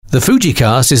The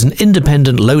Fujicast is an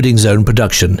independent Loading Zone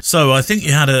production. So I think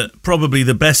you had probably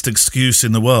the best excuse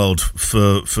in the world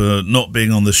for not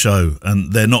being on the show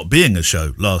and there not being a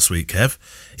show last week, Kev.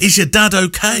 Is your dad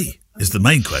okay? Is the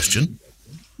main question.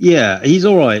 Yeah, he's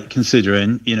all right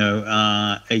considering,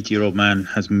 80-year-old man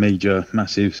has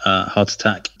massive heart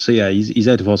attack. So yeah, he's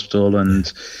out of hospital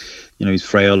and, he's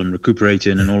frail and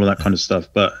recuperating and all of that kind of stuff.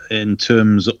 But in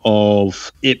terms of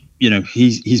it,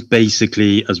 he's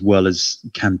basically as well as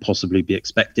can possibly be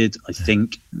expected, I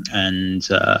think. And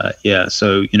so I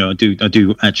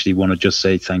do actually want to just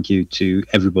say thank you to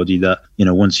everybody that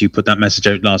once you put that message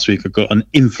out last week, I got an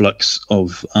influx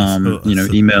of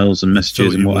emails and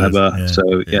messages and whatever.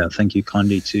 Yeah. Thank you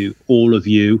kindly to all of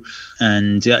you.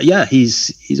 And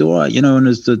he's all right. And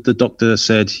as the doctor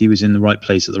said, he was in the right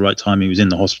place at the right time. He was in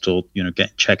the hospital,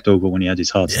 getting checked over when he had his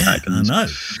heart attack. And I know.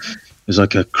 It was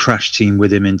like a crash team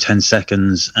with him in 10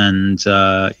 seconds and,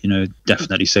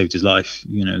 definitely saved his life.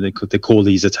 They call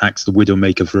these attacks the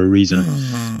Widowmaker for a reason.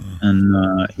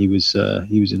 And he was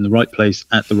in the right place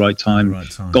at the right time.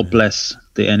 God bless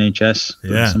the NHS.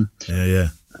 Yeah.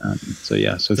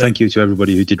 So thank you to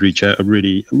everybody who did reach out. I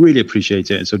really, really appreciate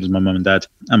it. And so does my mum and dad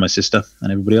and my sister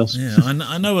and everybody else. Yeah,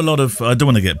 I know a lot of, I don't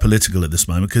want to get political at this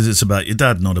moment because it's about your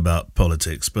dad, not about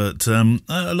politics. But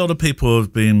a lot of people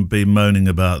have been moaning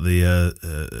about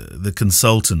the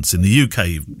consultants in the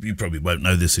UK. You probably won't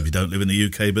know this if you don't live in the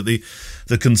UK, but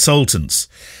the consultants,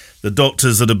 the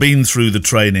doctors that have been through the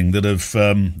training, that have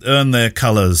earned their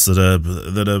colours, that are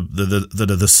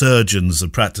the surgeons, the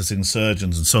practicing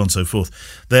surgeons, and so on and so forth.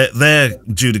 They're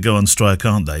due to go on strike,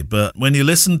 aren't they? But when you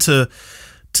listen to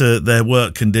their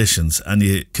work conditions and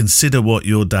you consider what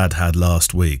your dad had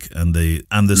last week and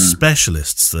the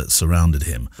specialists that surrounded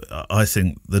him, I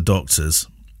think the doctors.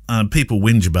 And people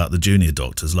whinge about the junior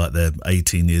doctors like they're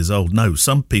 18 years old. No,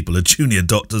 some people are junior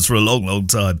doctors for a long, long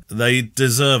time. They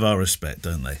deserve our respect,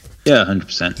 don't they? Yeah,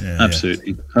 100%. Yeah,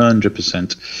 absolutely.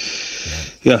 100%.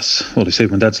 Yeah. Yes. Well, they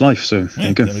saved my dad's life, so there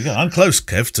you go. There we go. I'm close,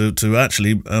 Kev, to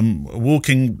actually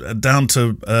walking down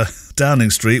to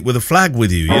Downing Street with a flag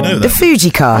with you. You know that. The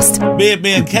Fujicast.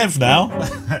 Me and Kev now.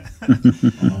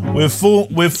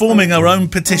 We're forming our own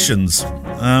petitions.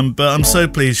 But I'm so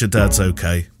pleased your dad's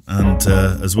okay. And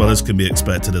as well as can be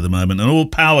expected at the moment. And all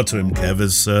power to him, Kev,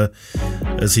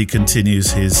 as he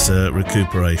continues his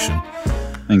recuperation.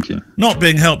 Thank you. Not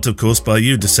being helped, of course, by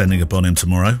you descending upon him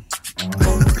tomorrow.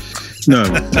 No,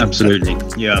 absolutely.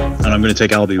 Yeah. And I'm going to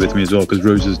take Albie with me as well, because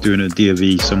Rose is doing a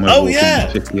DOV somewhere.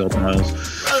 50-odd miles.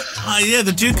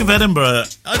 The Duke of Edinburgh.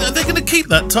 Are they going to keep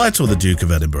that title, the Duke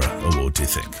of Edinburgh Award, do you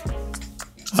think?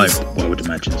 I would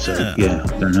imagine so. Yeah,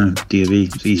 I don't know. DOV,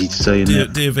 it's easy to say, isn't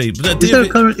it? DOV.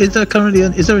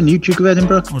 Is there a new Duke of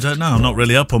Edinburgh? I don't know. I'm not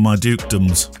really up on my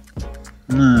dukedoms.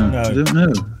 No, I don't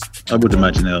know. I would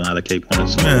imagine they'll allocate one at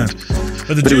some point.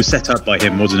 But it was set up by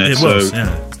him, wasn't it? It was,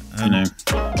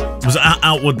 It was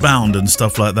outward bound and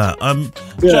stuff like that.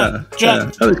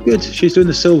 Jack. Oh, it's good. She's doing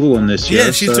the silver one this year.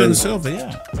 Yeah, she's doing the silver,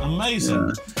 Amazing.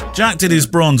 Yeah. Jack did his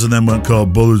bronze and then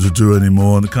can't bother to do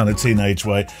anymore in the kind of teenage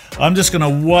way. I'm just going to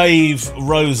wave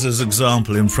Rosa's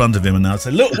example in front of him and now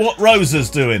say, look what Rosa's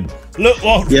doing. Look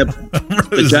what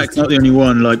But Jack's not the only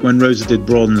one. Like when Rosa did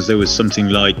bronze, there was something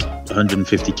like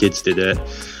 150 kids did it.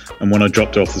 And when I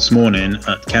dropped her off this morning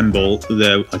at Kemble,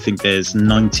 I think there's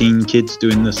 19 kids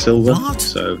doing the silver. What?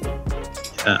 So,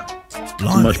 it's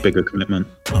a much bigger commitment.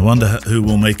 I wonder who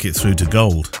will make it through to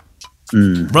gold.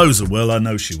 Rosa will, I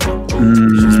know she will.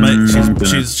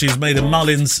 She's made a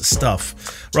Mullins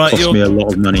stuff. Right, cost me a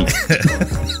lot of money.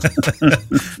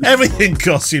 Everything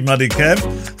costs you money, Kev.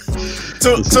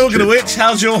 Talking of which,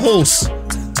 how's your horse?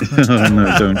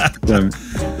 No, don't.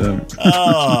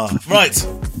 Right.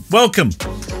 Welcome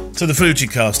to the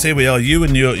Fujicast. Here we are, you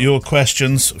and your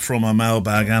questions from our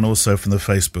mailbag and also from the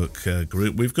Facebook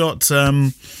group. We've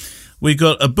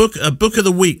got a book of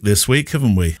the week this week,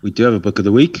 haven't we? We do have a book of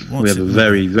the week. We have a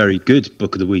very, very good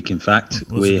book of the week, in fact.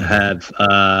 We have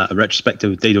a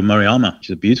retrospective of Dado Moriyama, which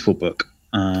is a beautiful book.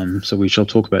 So we shall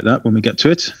talk about that when we get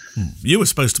to it. You were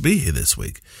supposed to be here this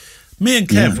week. Me and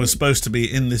Kev were supposed to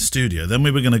be in this studio. Then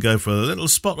we were going to go for a little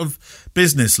spot of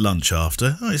business lunch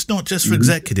after. Oh, it's not just for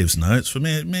executives, no. It's for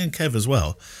me and Kev as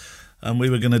well. And we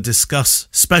were going to discuss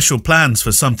special plans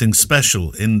for something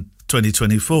special in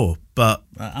 2024. But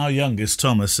our youngest,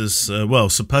 Thomas, has,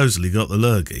 supposedly got the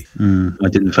lurgy. I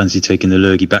didn't fancy taking the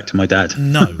lurgy back to my dad.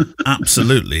 No,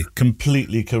 absolutely.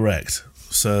 Completely correct.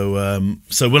 So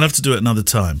we'll have to do it another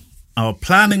time. Our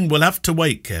planning will have to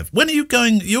wait, Kev. When are you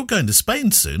going? You're going to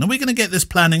Spain soon. Are we going to get this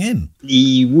planning in?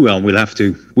 Well, we'll have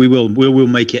to. We will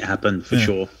make it happen for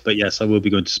sure. But yes, I will be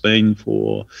going to Spain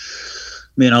for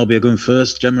Me and Albie are going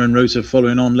first. Gemma and Rose are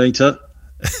following on later.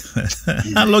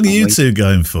 How long are you two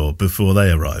going for before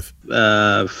they arrive?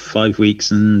 5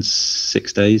 weeks and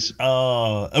 6 days.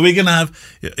 Oh, are we going to have...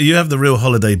 You have the real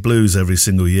holiday blues every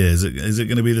single year. Is it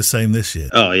going to be the same this year?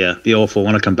 Oh, yeah. Be awful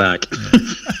when I come back.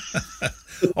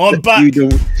 I'm back. You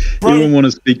don't want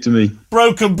to speak to me.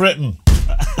 Broken Britain.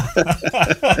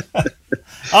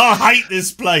 I hate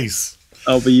this place.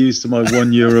 I'll be used to my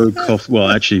 €1 coffee. Well,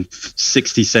 actually,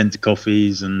 60-cent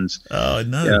coffees, and oh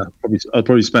no, yeah, I'll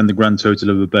probably spend the grand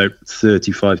total of about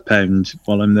 £35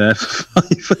 while I'm there.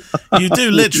 You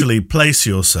do literally place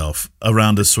yourself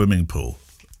around a swimming pool,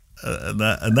 and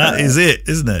that is it,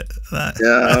 isn't it?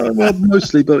 Yeah, well,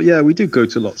 mostly, but yeah, we do go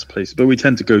to lots of places, but we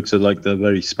tend to go to like the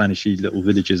very Spanishy little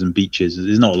villages and beaches.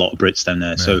 There's not a lot of Brits down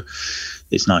there, so.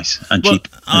 It's nice and cheap.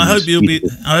 I hope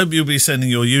you'll be sending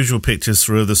your usual pictures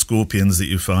through of the scorpions that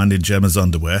you find in Gemma's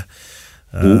underwear.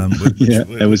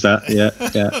 There was that. Yeah.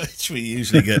 Which we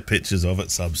usually get pictures of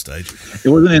at some stage. It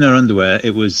wasn't in her underwear.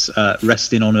 It was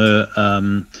resting on her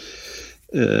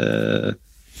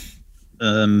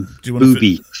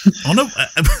boobie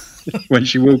when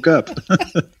she woke up.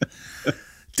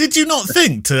 Did you not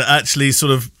think to actually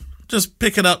sort of just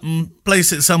pick it up and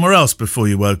place it somewhere else before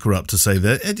you woke her up to say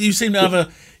that? You seem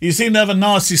to have a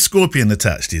nasty scorpion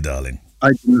attached to you, darling.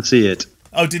 I didn't see it.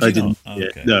 Oh, did you not? Oh,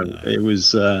 okay. No, it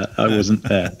was. I wasn't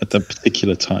there at that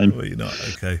particular time. Well, you're not.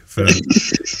 Okay, fair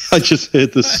enough. I just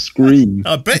heard the scream.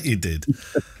 I bet you did.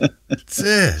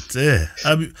 Dear.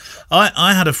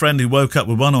 I had a friend who woke up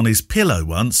with one on his pillow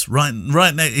once. Right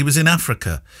next. He was in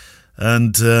Africa.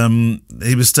 And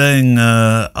he was staying.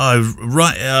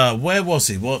 Where was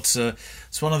he?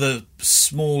 It's one of the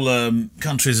small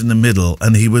countries in the middle,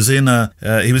 and he was in a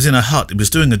hut. He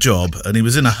was doing a job, and he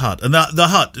was in a hut, and the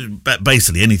hut,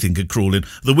 basically anything could crawl in.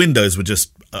 The windows were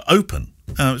just open.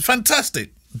 Fantastic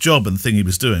job and thing he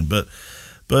was doing, but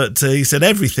he said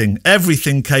everything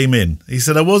came in. He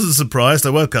said, I wasn't surprised.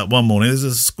 I woke up one morning, there's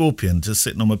a scorpion just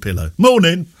sitting on my pillow.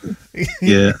 Morning.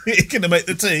 Yeah. You're going to make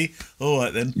the tea? All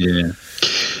right, then. Yeah.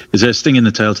 Is there a sting in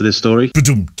the tail to this story?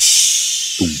 Ba-dum.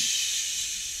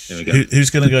 There we go. Who's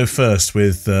going to go first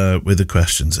with the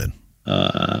questions in?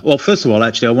 Well, first of all,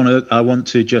 actually, I want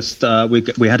to just,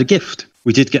 we had a gift.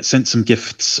 We did get sent some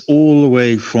gifts all the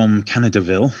way from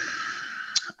Canadaville.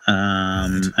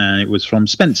 And it was from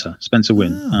Spencer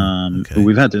Wynn, who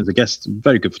we've had as a guest,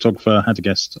 very good photographer, had a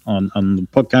guest on the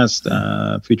podcast,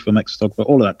 Fujifilm photographer,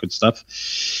 all of that good stuff.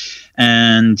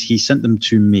 And he sent them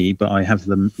to me, but I have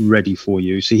them ready for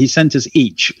you. So he sent us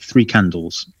each 3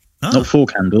 candles. Not 4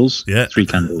 candles, 3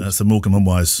 candles. That's the Morecambe and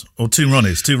Wise. Or 2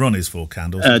 Ronnies, 4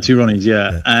 candles. 2 Ronnies,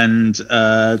 yeah. And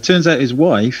turns out his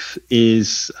wife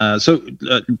is...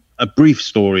 a brief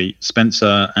story,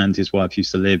 Spencer and his wife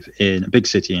used to live in a big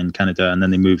city in Canada, and then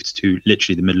they moved to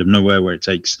literally the middle of nowhere where it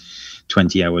takes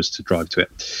 20 hours to drive to it.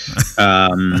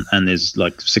 And there's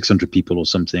like 600 people or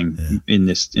something in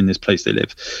this place they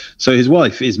live. So his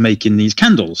wife is making these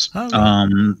candles. Oh,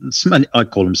 right. I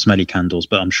call them smelly candles,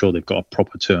 but I'm sure they've got a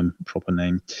proper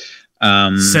name.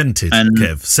 Scented,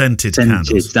 Kev. Scented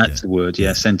candles. That's the word,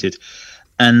 scented.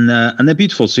 And they're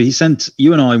beautiful. So he sent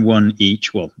you and I one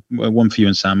each. Well, one for you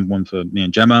and Sam, one for me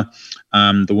and Gemma.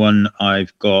 The one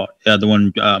I've got,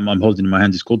 I'm holding in my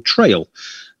hand is called Trail,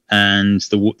 and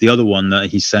the other one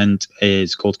that he sent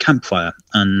is called Campfire.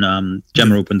 And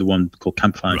Gemma opened the one called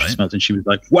Campfire, and she smelled, and she was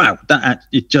like, "Wow,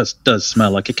 it just does smell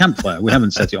like a campfire." We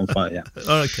haven't set it on fire yet.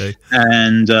 Okay.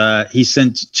 And he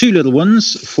sent 2 little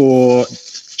ones for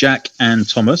Jack and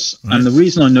Thomas, and the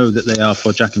reason I know that they are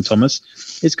for Jack and Thomas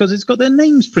is because it's got their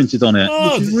names printed on it,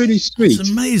 which is really sweet. It's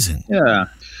amazing. Yeah.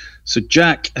 So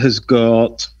Jack has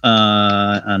got,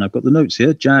 and I've got the notes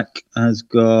here. Jack has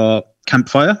got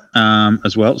Campfire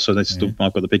as well. So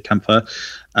I've got the big campfire,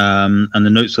 and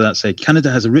the notes for that say Canada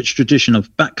has a rich tradition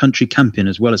of backcountry camping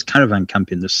as well as caravan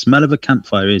camping. The smell of a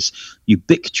campfire is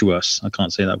ubiquitous. I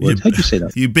can't say that word. How do you say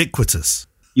that? Ubiquitous.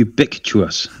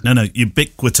 Ubiquitous. No,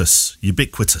 ubiquitous.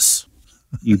 Ubiquitous.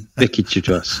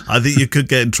 Ubiquitous. I think you could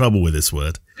get in trouble with this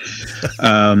word.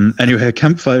 Anyway, a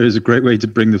campfire is a great way to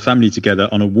bring the family together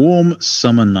on a warm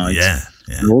summer night. Yeah.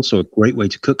 And also a great way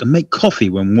to cook and make coffee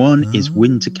when one is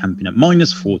winter camping at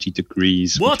minus 40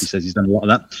 degrees. What? Which he says he's done a lot of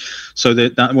that. So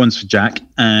that one's for Jack.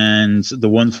 And the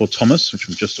one for Thomas, which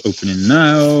I'm just opening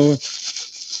now,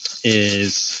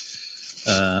 is...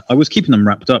 I was keeping them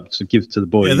wrapped up to give to the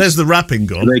boys. Yeah, there's the wrapping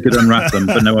gone. They could unwrap them,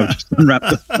 but no, I've just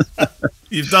unwrapped them.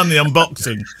 You've done the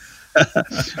unboxing.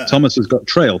 Thomas has got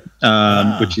Trail,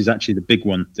 which is actually the big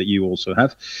one that you also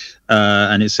have.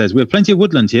 and it says, we have plenty of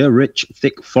woodland here, rich,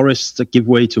 thick forests that give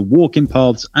way to walking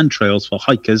paths and trails for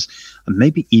hikers, and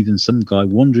maybe even some guy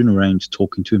wandering around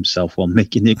talking to himself while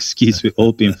making the excuse we're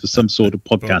all being for some sort of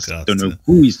podcast. I don't know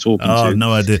who he's talking to. Oh,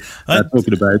 no idea.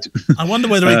 Talking about. I wonder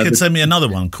whether he could send me another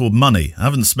one called Money. I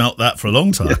haven't smelt that for a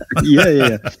long time.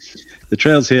 Yeah. The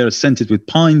trails here are scented with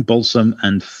pine, balsam,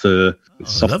 and fir, with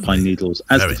soft pine needles,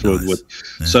 as the Floyd wood.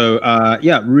 Yeah. So,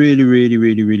 really, really,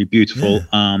 really, really beautiful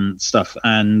stuff.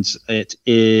 And it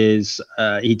is,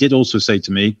 he did also say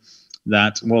to me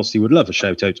that whilst he would love a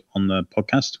shout out on the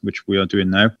podcast, which we are doing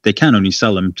now, they can only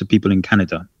sell them to people in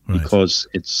Canada because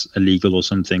it's illegal or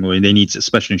something, or they need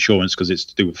special insurance because it's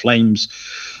to do with flames.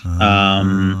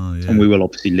 And we will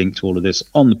obviously link to all of this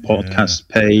on the podcast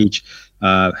page.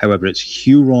 However, it's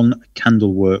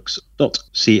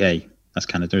HuronCandleworks.ca. That's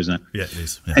Canada, isn't it? Yeah, it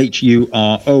is. Yeah.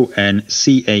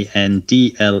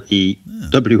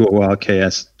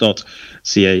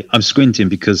 HuronCandleworks.ca. I'm squinting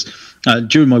because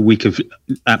during my week of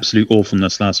absolute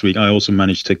awfulness last week, I also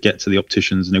managed to get to the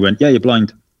opticians and they went, you're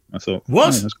blind. I thought, what?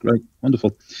 Oh, that's great.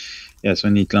 Wonderful. Yes, I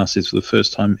need glasses for the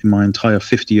first time in my entire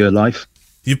 50-year life.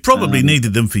 You've probably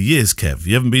needed them for years, Kev.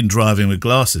 You haven't been driving with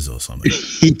glasses or something.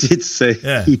 He did say.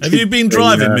 Yeah. Have you been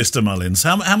driving, Mr. Mullins?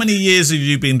 How many years have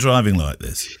you been driving like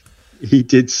this? He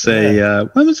did say,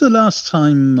 when was the last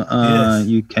time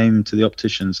you came to the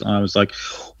opticians? I was like,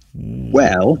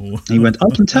 well, he went, I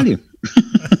can tell you.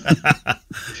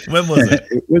 When was it?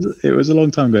 It was a long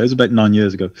time ago. It was about 9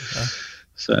 years ago.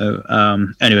 So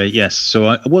anyway, yes. So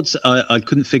I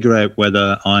couldn't figure out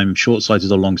whether I'm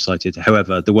short-sighted or long-sighted.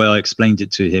 However, the way I explained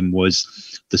it to him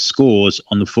was the scores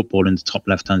on the football in the top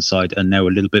left-hand side are now a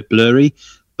little bit blurry,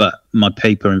 but my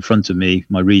paper in front of me,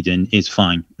 my reading is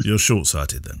fine. You're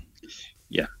short-sighted then?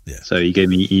 Yeah. So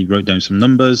he wrote down some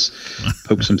numbers,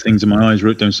 poked some things in my eyes,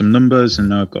 wrote down some numbers, and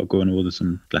now I've got to go and order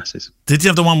some glasses. Did you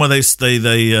have the one where they spray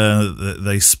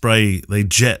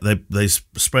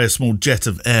a small jet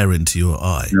of air into your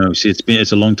eye? No, see,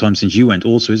 it's a long time since you went,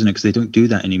 also, isn't it? Because they don't do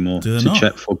that anymore to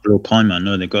check for glaucoma.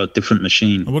 No, they've got a different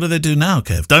machine. What do they do now,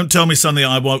 Kev? Don't tell me something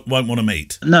I won't want to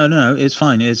meet. No, it's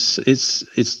fine. It's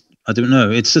I don't know.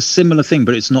 It's a similar thing,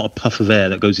 but it's not a puff of air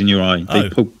that goes in your eye.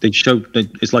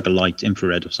 It's like a light,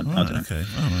 infrared or something. Right, I don't know. Okay.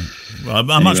 All right.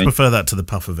 Well, I much prefer that to the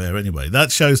puff of air anyway.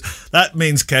 That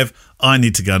means, Kev, I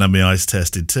need to go and have my eyes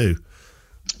tested too.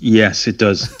 Yes, it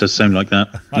does. It does sound like that.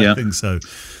 I think so.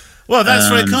 Well, that's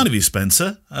very kind of you,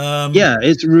 Spencer.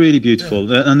 It's really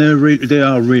beautiful. And they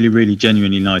are really, really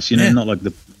genuinely nice. You know, not like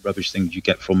the rubbish things you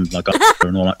get from like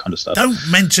and all that kind of stuff. Don't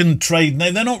mention trade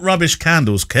name. They're not rubbish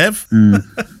candles, Kev.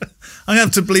 I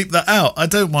have to bleep that out. I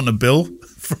don't want a bill.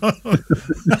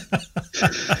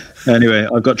 Anyway,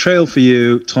 I've got Trail for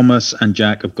you. Thomas and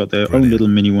Jack have got their own little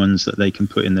mini ones that they can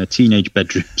put in their teenage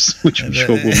bedrooms, which I'm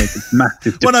sure will make a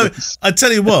massive difference. Well, no, I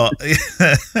tell you what,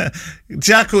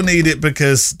 Jack will need it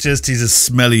because he's a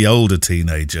smelly older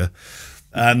teenager.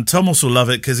 And Thomas will love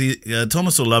it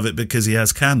because he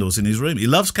has candles in his room. He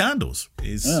loves candles.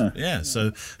 So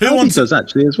he does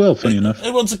actually as well. Funny enough,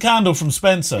 who wants a candle from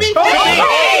Spencer?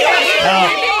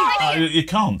 You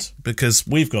can't because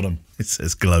we've got them. It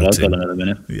says glow. I've got them in a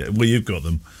minute. Yeah, well, you've got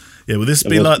them. Yeah, will this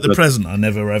be like the present I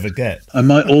never ever get? I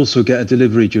might also get a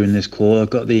delivery during this call. I've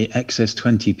got the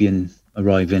XS20 being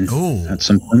arriving at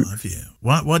some point. Have you?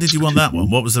 Why did you want that one?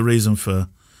 What was the reason for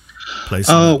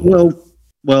placing?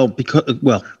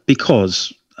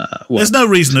 Because there's no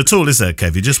reason at all, is there,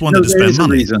 Kev? You just wanted to spend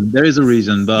money. There is a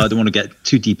reason, but I don't want to get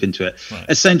too deep into it. Right.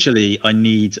 Essentially, I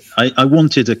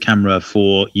wanted a camera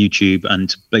for YouTube and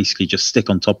to basically just stick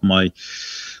on top of my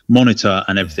monitor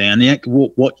and everything. And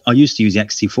what I used to use the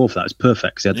XT4 for that. It was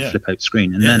perfect because it had the flip out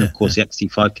screen. And then, of course, the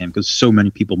XT5 came because so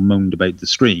many people moaned about the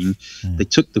screen. They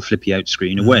took the flippy out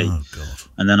screen away. Oh, God.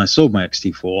 And then I sold my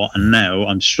XT4, and now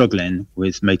I'm struggling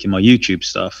with making my YouTube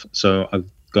stuff. So I've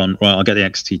gone, right, I'll get the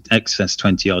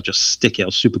XS20, I'll just stick it,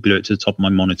 I'll super glue it to the top of my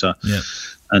monitor,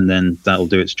 and then that'll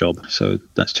do its job. So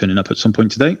that's turning up at some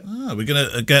point today. We're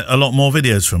going to get a lot more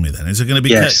videos from you then. Is it going to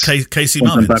be Casey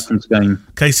Once Mullins? I'm back from Spain.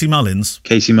 Casey Mullins?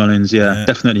 Casey Mullins,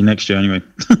 definitely next year anyway.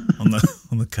 on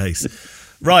the case.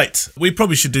 Right, we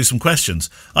probably should do some questions.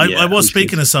 I was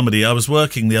speaking to somebody. I was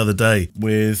working the other day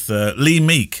with Lee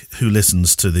Meek, who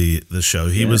listens to the show.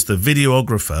 He was the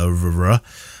videographer.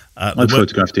 I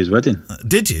photographed his wedding.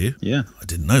 Did you? Yeah. I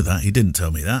didn't know that. He didn't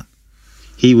tell me that.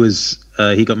 He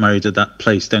got married at that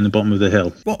place down the bottom of the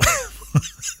hill. What?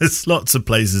 There's lots of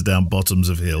places down bottoms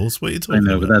of hills. What are you talking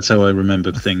about? I know, but that's how I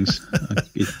remember things.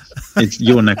 It's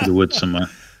your neck of the woods somewhere.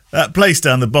 That place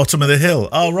down the bottom of the hill.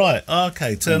 Oh, right.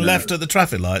 Okay, turn left at the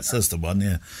traffic lights. That's the one,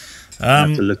 yeah. I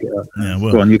have to look it up. Yeah,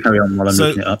 well, go on, you carry on while I'm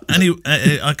looking it up. Anyway,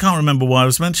 I can't remember why I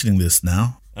was mentioning this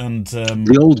now. And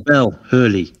the Old Bell,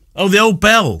 Hurley. Oh, the Old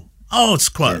Bell. Oh, it's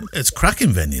it's a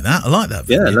cracking venue, that. I like that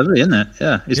venue. Yeah, lovely, isn't it?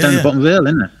 Yeah, it's down the bottom of the hill,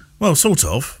 isn't it? Well, sort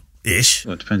of. Ish.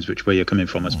 Well, it depends which way you're coming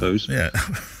from, I suppose. Yeah.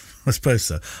 I suppose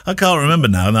so. I can't remember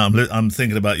now that I'm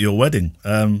thinking about your wedding.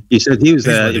 You said he was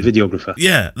a videographer.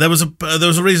 Yeah, there was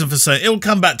a reason for saying it will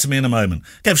come back to me in a moment.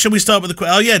 Kev, shall we start with the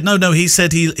question? Oh yeah, no. He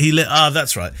said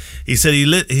that's right. He said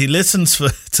he listens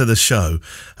to the show,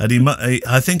 and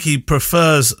I think he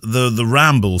prefers the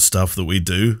ramble stuff that we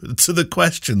do to the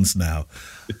questions now.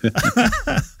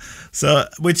 So,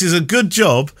 which is a good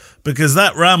job because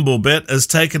that ramble bit has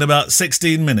taken about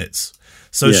 16 minutes.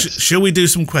 So yes. Shall we do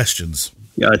some questions?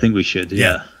 Yeah, I think we should.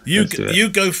 Yeah. You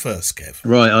go first, Kev.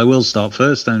 Right, I will start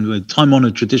first. And with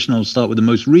time-honoured tradition, I'll start with the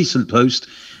most recent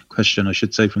question, I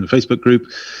should say, from the Facebook group.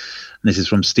 And this is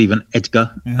from Stephen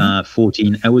Edgar,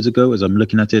 14 hours ago, as I'm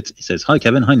looking at it. He says, "Hi,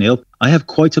 Kevin. Hi, Neil. I have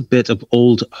quite a bit of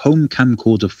old home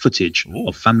camcorder footage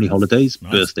of family holidays,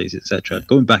 birthdays, etc.,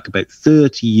 going back about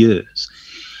 30 years.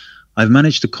 I've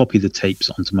managed to copy the tapes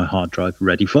onto my hard drive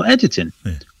ready for editing.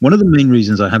 Yeah. One of the main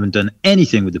reasons I haven't done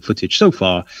anything with the footage so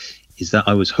far is that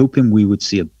I was hoping we would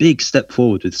see a big step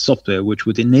forward with software which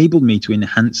would enable me to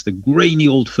enhance the grainy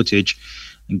old footage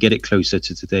and get it closer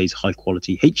to today's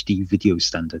high-quality HD video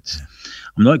standards. Yeah.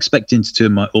 I'm not expecting to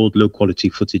turn my old low-quality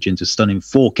footage into stunning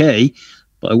 4K,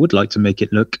 but I would like to make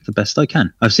it look the best I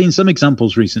can. I've seen some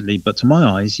examples recently, but to my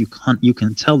eyes, you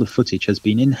can tell the footage has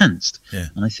been enhanced,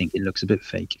 and I think it looks a bit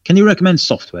fake. Can you recommend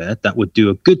software that would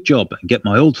do a good job and get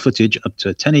my old footage up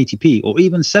to 1080p or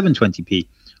even 720p?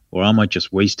 Or am I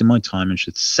just wasting my time and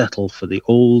should settle for the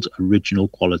old original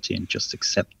quality and just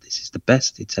accept this is the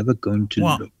best it's ever going to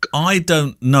look?" I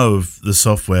don't know of the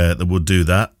software that will do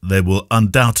that. There will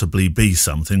undoubtedly be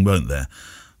something, won't there?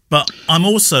 But I'm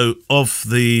also of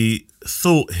the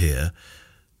thought here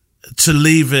to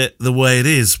leave it the way it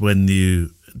is when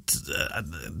you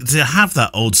to have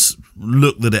that old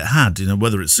look that it had,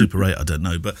 whether it's Super 8, I don't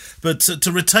know, but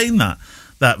to retain that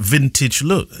vintage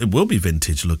look. It will be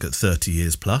vintage look at 30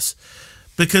 years plus,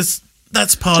 because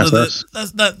that's part of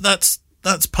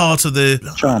that's part of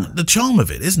the charm of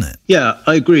it, isn't it? Yeah,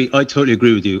 I agree. I totally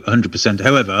agree with you 100%.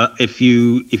 However, if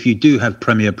you do have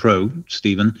Premiere Pro,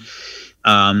 Stephen,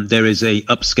 there is a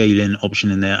upscaling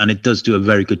option in there, and it does do a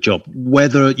very good job.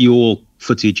 Whether your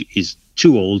footage is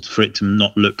too old for it to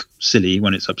not look silly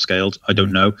when it's upscaled, I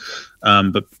don't know.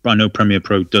 But I know Premiere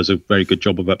Pro does a very good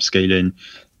job of upscaling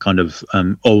kind of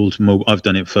old mobile. I've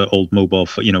done it for old mobile,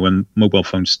 when mobile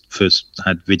phones first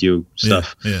had video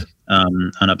stuff,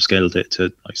 and upscaled it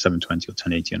to like 720 or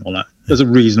 1080 and all that. It does a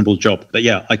reasonable job. But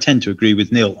yeah, I tend to agree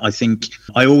with Neil.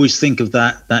 I always think of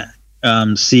that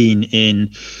scene in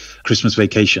Christmas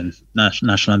Vacation,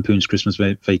 National Lampoon's Christmas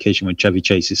Vacation, when Chevy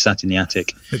Chase is sat in the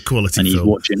attic and he's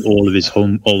watching all of his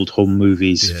old home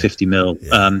movies, 50 mil,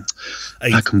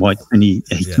 black and white cine,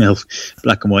 8 mil,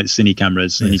 black and white cine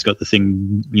cameras, and he's got the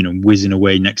thing, whizzing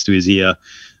away next to his ear,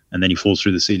 and then he falls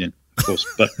through the ceiling, of course.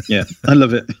 But yeah, I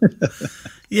love it.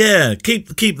 Yeah, keep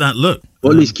that look.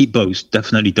 Or at least keep both.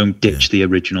 Definitely don't ditch the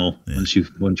original once you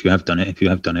have done it. If you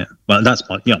have done it, well,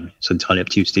 it's entirely up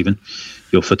to you, Stephen.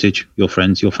 Your footage, your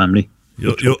friends, your family.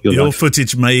 Your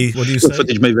footage may. What do you say? Your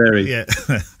footage may vary. Yeah.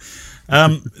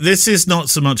 This is not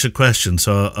so much a question,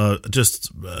 so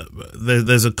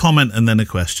there's a comment and then a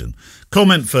question.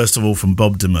 Comment first of all from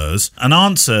Bob Demers, an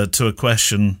answer to a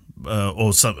question.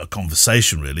 Or a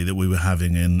conversation, really, that we were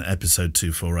having in episode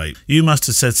 248. You must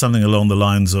have said something along the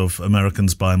lines of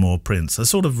Americans buy more prints. I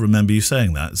sort of remember you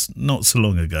saying that. It's not so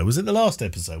long ago. Was it the last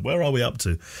episode? Where are we up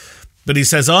to? But he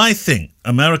says, I think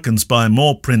Americans buy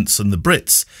more prints than the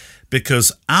Brits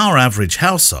because our average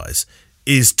house size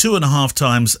is 2.5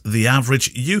 times the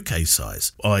average UK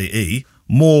size, i.e.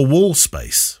 more wall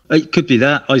space. It could be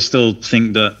that. I still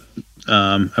think that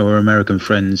our American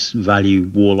friends value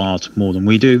wall art more than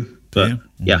we do, but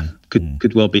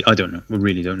could well be. I don't know. We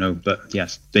really don't know, but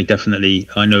yes, they definitely.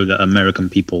 I know that American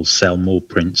people sell more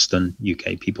prints than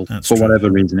UK people. That's for true.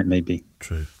 Whatever reason it may be.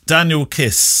 True. Daniel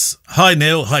Kiss. Hi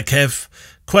Neil. Hi Kev.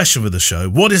 Question for the show.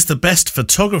 What is the best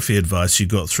photography advice you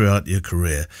got throughout your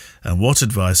career, and what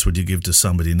advice would you give to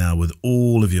somebody now with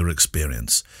all of your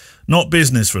experience? Not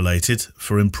business related,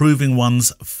 for improving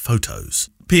one's photos.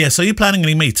 P.S. Are you planning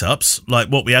any meetups like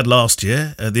what we had last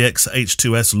year at the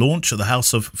XH2S launch at the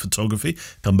House of Photography?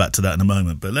 Come back to that in a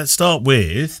moment. But let's start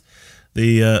with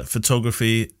the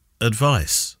photography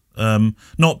advice.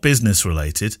 Not business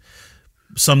related,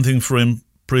 something for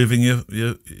improving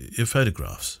your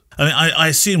photographs. I mean, I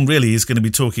assume really he's going to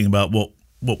be talking about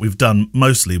what we've done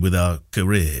mostly with our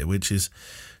career here, which is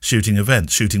shooting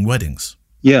events, shooting weddings.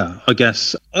 Yeah, I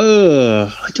guess.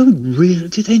 I don't really.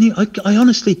 I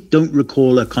honestly don't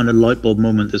recall a kind of light bulb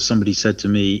moment that somebody said to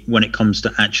me when it comes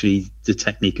to actually the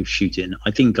technique of shooting.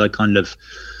 I think I kind of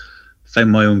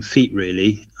found my own feet,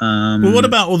 really. Well, what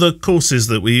about all the courses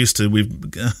that we used to?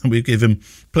 We've given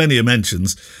plenty of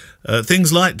mentions.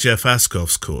 Things like Jeff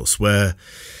Askoff's course, where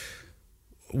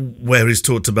he's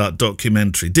talked about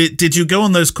documentary. Did you go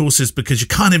on those courses because you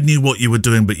kind of knew what you were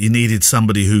doing, but you needed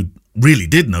somebody who really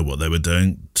did know what they were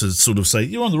doing to sort of say,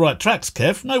 you're on the right tracks,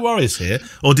 Kev, no worries here?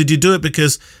 Or did you do it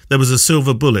because there was a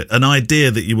silver bullet, an idea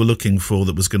that you were looking for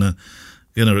that was going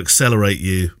to accelerate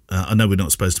you? I know we're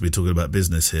not supposed to be talking about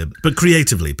business here, but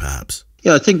creatively, perhaps.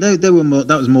 Yeah, I think that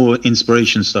was more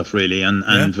inspiration stuff, really,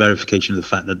 and verification of the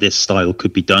fact that this style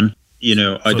could be done. You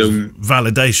know, I don't...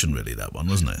 Validation, really, that one,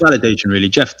 wasn't it? Validation, really.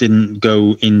 Jeff didn't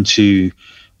go into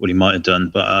what he might have done,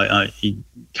 but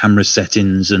camera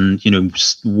settings and, you know,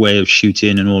 way of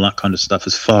shooting and all that kind of stuff,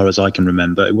 as far as I can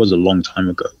remember. It was a long time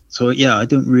ago. So, yeah, I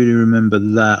don't really remember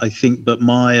that. I think, but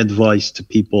my advice to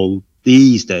people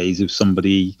these days, if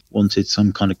somebody wanted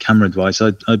some kind of camera advice,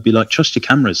 I'd be like, trust your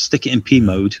cameras, stick it in P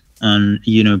mode, and,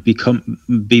 you know,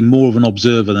 be more of an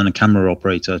observer than a camera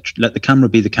operator. Let the camera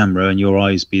be the camera and your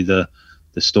eyes be the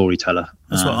storyteller.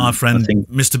 That's what our friend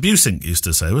Mr. Busink used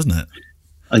to say, wasn't it?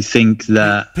 I think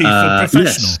that P for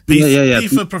professional. Yes. P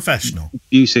for professional.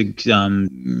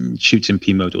 Busink shoots in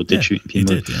P mode, or did shoot in P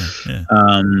mode.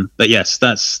 Did, but yes,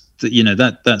 that's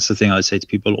the thing I say to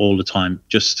people all the time.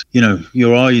 Just, you know,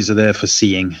 your eyes are there for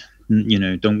seeing. You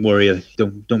know, don't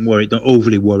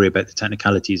overly worry about the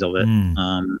technicalities of it.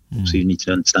 So you need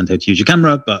to understand how to use your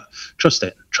camera, but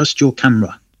trust your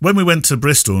camera. When we went to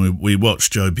Bristol and we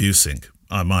watched Joe Busink,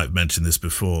 I might have mentioned this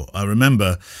before, I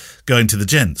remember going to the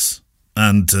gents,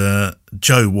 and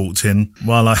Joe walked in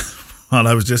while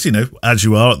I was just, you know, as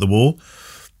you are at the wall,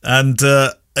 and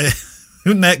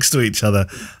next to each other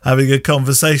having a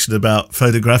conversation about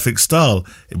photographic style.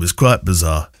 It was quite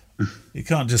bizarre. You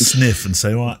can't just sniff and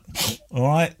say, all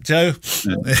right, Joe.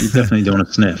 Yeah, you definitely don't want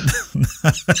to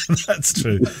sniff. That's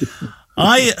true.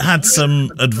 I had some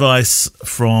advice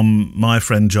from my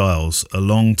friend Giles a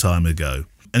long time ago.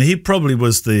 And he probably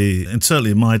was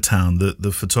certainly in my town,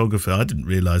 the photographer. I didn't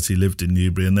realise he lived in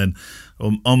Newbury. And then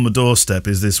on my doorstep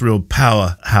is this real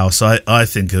powerhouse, I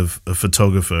think, of a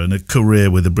photographer and a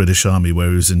career with the British Army where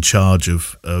he was in charge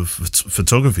of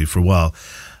photography for a while.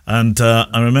 And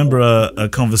I remember a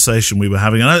conversation we were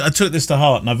having, and I took this to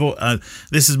heart, and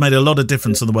this has made a lot of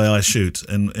difference in the way I shoot,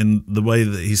 in the way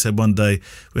that he said one day,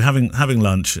 we were having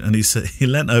lunch, and he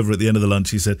leant over at the end of the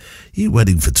lunch, he said, "You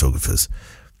wedding photographers,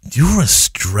 you're a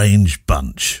strange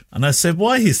bunch." And I said,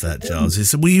 "Why is that, Giles?" He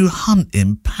said, "Well, you hunt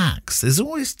in packs. There's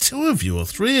always 2 of you or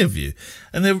 3 of you.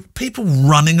 And there are people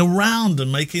running around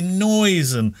and making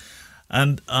noise." And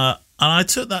I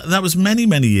took that was many,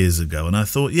 many years ago. And I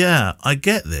thought, yeah, I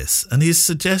get this. And his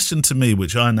suggestion to me,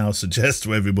 which I now suggest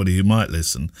to everybody who might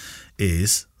listen,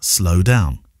 is slow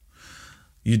down.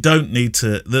 You don't need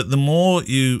to, the more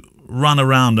you run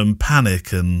around and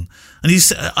panic and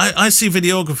I see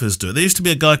videographers do it. There used to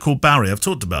be a guy called Barry. I've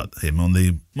talked about him on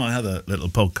my other little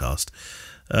podcast.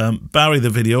 Barry, the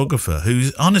videographer, who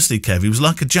honestly, Kev, he was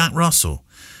like a Jack Russell.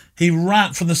 He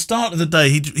ran from the start of the day.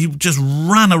 He just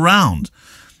ran around.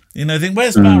 You know, think,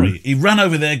 where's Barry? He ran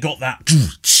over there, got that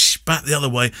back the other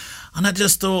way, and I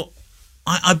just thought,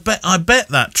 I bet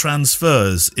that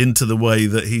transfers into the way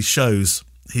that he shows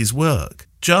his work.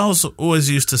 Giles always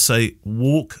used to say,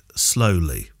 walk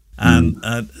slowly. And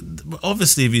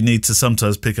obviously, if you need to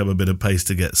sometimes pick up a bit of pace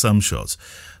to get some shots.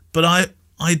 But I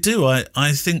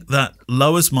think that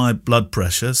lowers my blood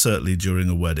pressure, certainly during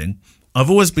a wedding. I've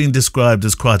always been described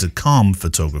as quite a calm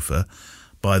photographer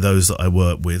by those that I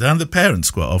work with, and the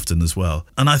parents quite often as well.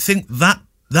 And I think that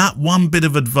one bit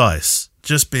of advice,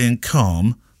 just being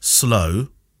calm, slow,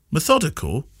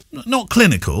 methodical, not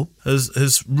clinical,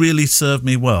 has really served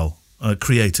me well.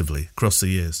 Creatively across the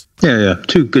years. Yeah.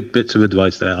 2 good bits of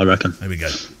advice there, I reckon. There we go.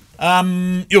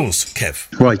 Yours,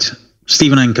 Kev. Right.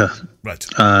 Stephen Anker. Right.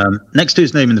 Next to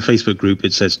his name in the Facebook group,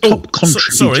 it says top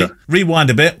contributor. Sorry,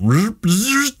 rewind a bit.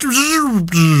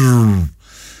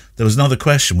 There was another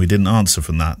question we didn't answer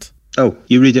from that. Oh,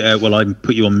 you read it out while I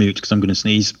put you on mute because I'm going to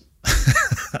sneeze.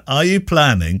 Are you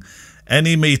planning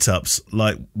any meetups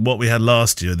like what we had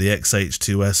last year, the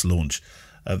XH2S launch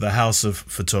of the House of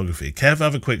Photography? Kev,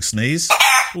 have a quick sneeze.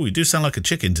 Oh, you do sound like a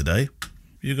chicken today.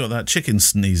 You got that chicken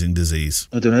sneezing disease.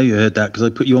 I don't know, you heard that because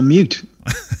I put you on mute.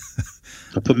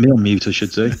 I put me on mute, I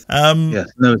should say. No,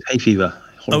 it's hay fever.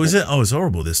 Oh, is it? Oh, it's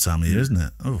horrible this time of year, isn't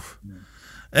it? Oh.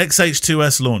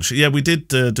 XH2S launch. Yeah, we did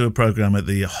do a program at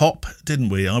the Hop, didn't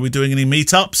we? Are we doing any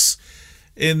meetups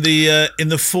in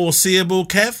the foreseeable,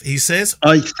 Kev? He says.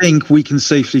 I think we can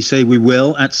safely say we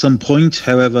will at some point.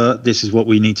 However, this is what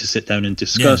we need to sit down and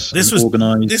discuss and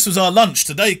organise. This was our lunch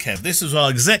today, Kev. This was our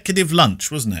executive lunch,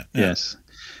 wasn't it? Yeah. Yes.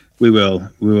 We will.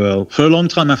 For a long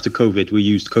time after COVID, we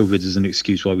used COVID as an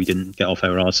excuse why we didn't get off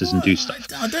our asses and do stuff.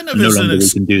 I don't know if no longer we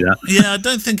can do that. Yeah, I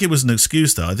don't think it was an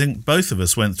excuse, though. I think both of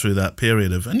us went through that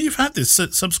period of, and you've had this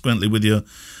subsequently with your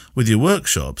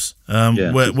workshops,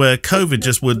 where COVID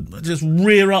just would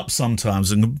rear up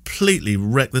sometimes and completely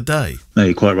wreck the day. No,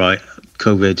 you're quite right.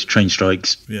 COVID, train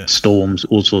strikes, storms,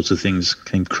 all sorts of things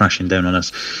came crashing down on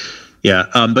us. Yeah,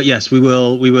 but yes, we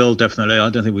will definitely. I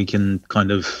don't think we can kind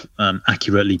of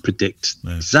accurately predict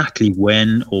exactly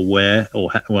when or where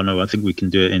no, I think we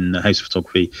can do it in the House of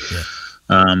Photography.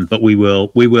 Yeah. But we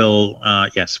will,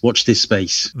 yes, watch this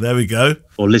space. There we go.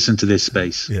 Or listen to this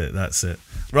space. Yeah, that's it.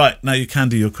 Right, now you can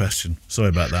do your question. Sorry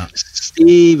about that.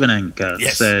 Stephen Anker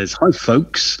says, "Hi,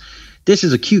 folks. This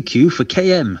is a QQ for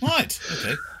KM." Right,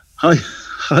 okay.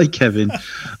 Hi, Kevin.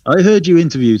 I heard you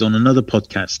interviewed on another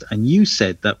podcast, and you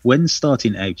said that when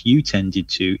starting out, you tended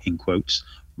to, in quotes,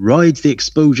 ride the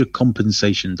exposure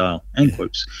compensation dial, end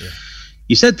quotes. Yeah.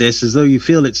 You said this as though you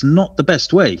feel it's not the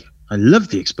best way. I love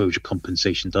the exposure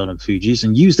compensation dial on Fujis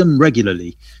and use them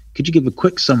regularly. Could you give a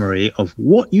quick summary of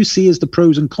what you see as the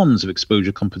pros and cons of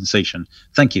exposure compensation?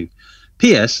 Thank you.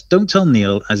 P.S. Don't tell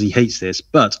Neil, as he hates this,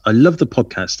 but I love the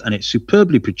podcast and it's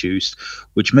superbly produced,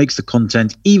 which makes the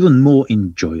content even more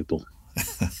enjoyable.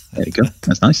 There you go.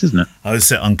 That's nice, isn't it? I would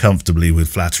sit uncomfortably with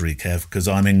flattery, Kev, because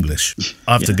I'm English.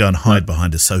 I have to go and hide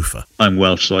behind a sofa. I'm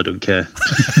Welsh, so I don't care.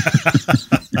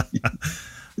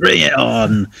 Bring it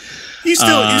on. You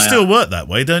still work that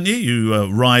way, don't you? You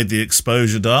ride the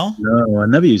exposure dial. No, I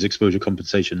never use exposure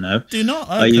compensation now. Do you not?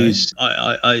 Okay.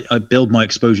 I build my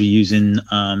exposure using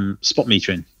spot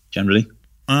metering generally.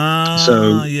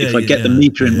 If I get the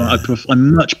metering right, I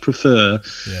much prefer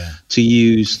to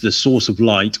use the source of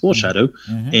light or shadow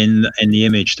in the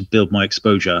image to build my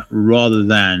exposure rather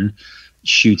than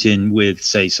shooting with,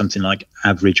 say, something like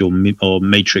average or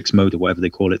matrix mode or whatever they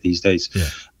call it these days. Yeah.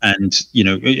 And,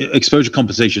 exposure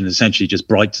compensation essentially just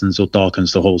brightens or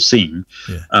darkens the whole scene,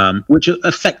 which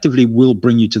effectively will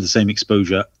bring you to the same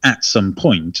exposure at some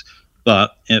point.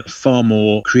 But a far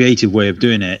more creative way of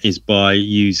doing it is by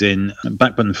using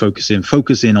back button focus in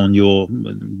on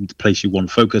the place you want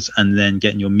to focus, and then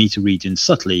getting your meter reading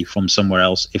subtly from somewhere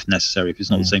else if necessary, if it's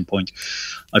not the same point.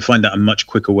 I find that a much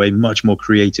quicker way, much more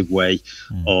creative way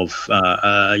of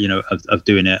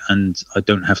doing it, and I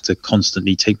don't have to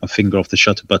constantly take my finger off the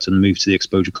shutter button, move to the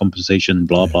exposure compensation,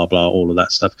 blah blah blah, all of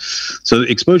that stuff. So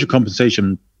exposure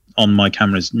compensation on my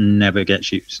cameras never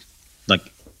gets used.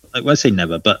 I say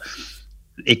never, but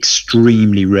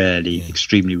extremely rarely.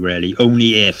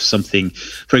 Only if something,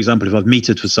 for example, if I've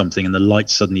metered for something and the light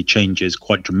suddenly changes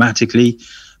quite dramatically,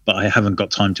 but I haven't got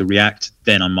time to react,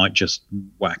 then I might just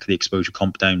whack the exposure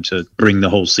comp down to bring the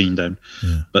whole scene down.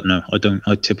 Yeah. But no,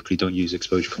 I typically don't use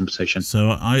exposure compensation.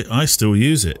 So I still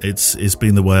use it. It's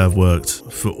been the way I've worked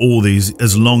for all these,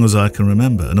 as long as I can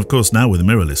remember. And of course now with a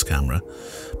mirrorless camera.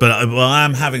 But I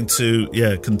am having to,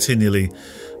 continually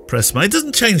press it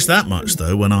doesn't change that much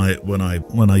though when I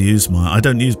use I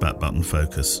don't use back button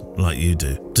focus like you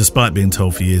do, despite being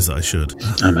told for years that I should.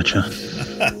 Amateur.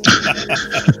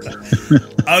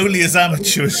 Only as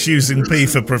amateur as using P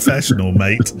for professional,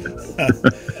 mate.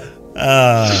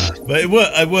 But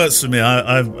it works for me.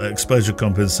 I've exposure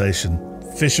compensation.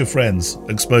 Fisher Friends,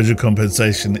 exposure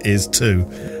compensation is too.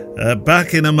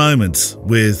 Back in a moment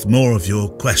with more of your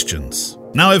questions.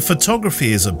 Now, if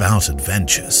photography is about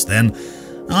adventures, then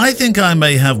I think I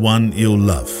may have one you'll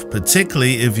love,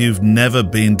 particularly if you've never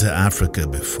been to Africa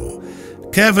before.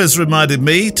 Kev has reminded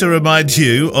me to remind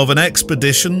you of an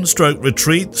expedition,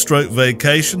 retreat,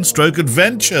 vacation,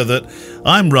 adventure that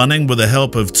I'm running with the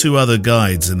help of 2 other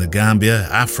guides in the Gambia,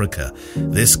 Africa,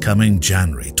 this coming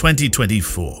January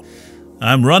 2024.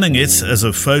 I'm running it as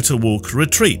a photo walk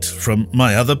retreat from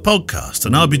my other podcast,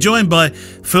 and I'll be joined by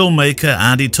filmmaker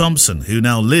Andy Thompson, who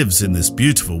now lives in this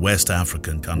beautiful West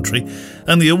African country,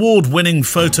 and the award-winning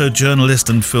photojournalist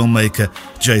and filmmaker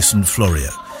Jason Florio,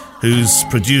 who's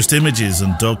produced images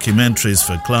and documentaries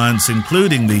for clients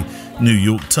including the New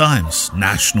York Times,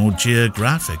 National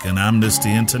Geographic, and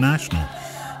Amnesty International.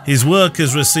 His work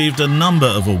has received a number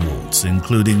of awards,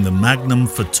 including the Magnum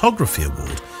Photography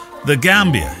Award. The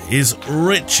Gambia is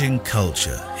rich in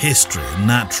culture, history, and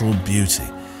natural beauty.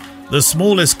 The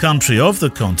smallest country of the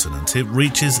continent, it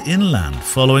reaches inland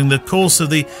following the course of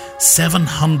the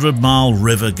 700-mile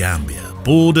River Gambia,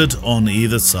 bordered on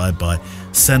either side by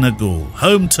Senegal,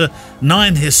 home to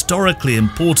 9 historically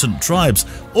important tribes,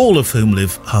 all of whom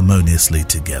live harmoniously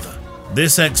together.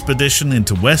 This expedition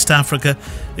into West Africa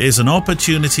is an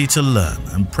opportunity to learn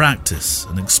and practice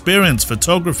and experience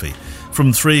photography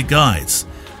from 3 guides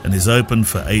and is open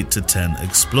for 8 to 10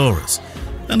 explorers.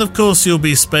 And of course you'll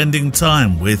be spending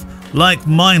time with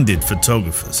like-minded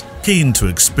photographers keen to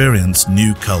experience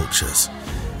new cultures.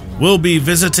 We'll be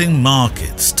visiting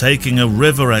markets, taking a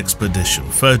river expedition,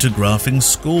 photographing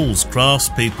schools,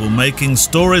 craftspeople, making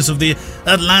stories of the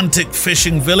Atlantic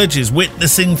fishing villages,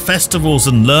 witnessing festivals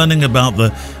and learning about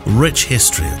the rich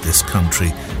history of this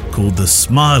country called the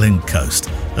Smiling Coast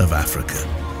of Africa.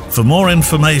 For more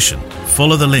information,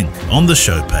 follow the link on the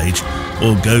show page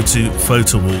or go to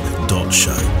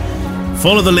photowalk.show.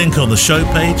 Follow the link on the show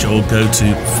page or go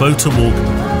to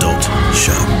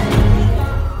photowalk.show.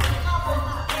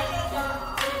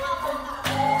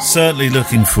 Certainly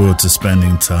looking forward to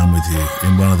spending time with you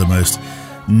in one of the most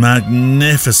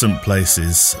magnificent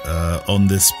places on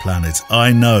this planet.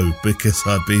 I know because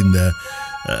I've been there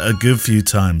a good few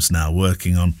times now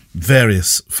working on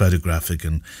various photographic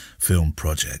and film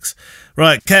projects.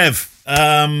 Right, Kev,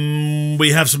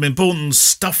 we have some important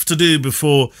stuff to do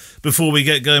before we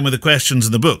get going with the questions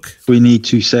in the book. We need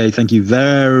to say thank you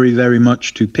very, very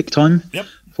much to PicTime. Yep.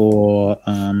 For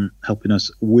helping us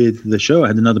with the show. I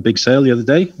had another big sale the other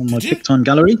day on my PicTime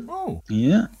gallery. Oh.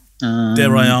 Yeah.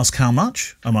 Dare I ask how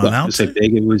much? Am I allowed to?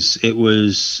 Big. It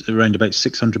was around about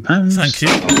 £600. Thank you.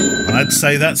 I'd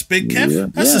say that's big, Kev. Yeah,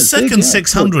 that's the second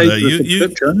 600.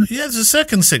 It's the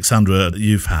second 600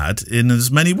 you've had in as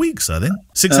many weeks, I think.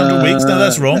 600 weeks? No,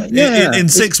 that's wrong. In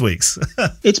 6 weeks.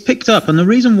 It's picked up, and the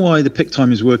reason why the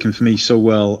PicTime is working for me so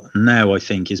well now, I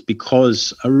think, is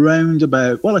because around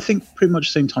about, I think pretty much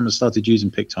the same time I started using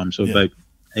PicTime, so about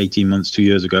 18 months, 2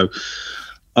 years ago,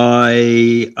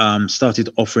 I started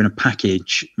offering a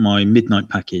package, my midnight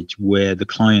package, where the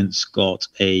clients got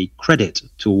a credit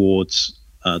towards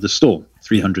the store,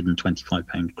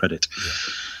 £325 credit. Yeah.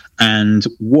 And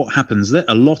what happens there,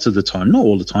 a lot of the time, not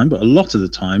all the time, but a lot of the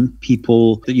time,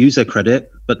 people that use their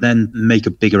credit, but then make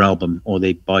a bigger album, or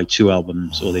they buy 2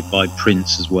 albums, or they buy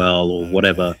prints as well, or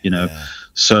whatever, Yeah.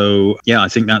 So, I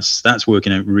think that's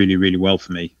working out really, really well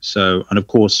for me. So, and of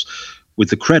course, with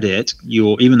the credit,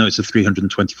 even though it's a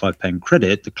 £325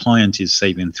 credit, the client is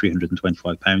saving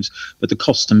 £325, but the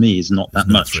cost to me is not that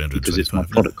much because it's my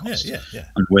product cost. Yeah.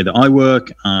 And the way that I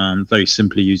work, very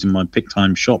simply using my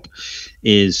PicTime shop,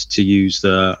 is to use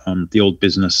the old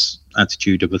business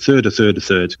attitude of a third. A third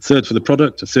for the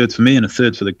product, a third for me, and a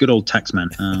third for the good old taxman.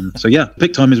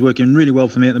 PicTime is working really well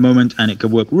for me at the moment, and it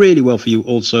could work really well for you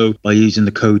also by using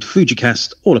the code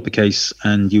FUJICAST, all uppercase,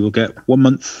 and you will get 1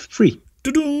 month free.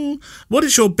 What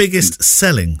is your biggest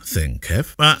selling thing,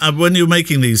 Kev? When you're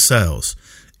making these sales,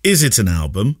 is it an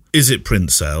album? Is it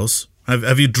print sales?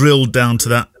 Have you drilled down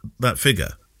to that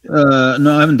figure?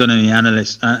 No, I haven't done any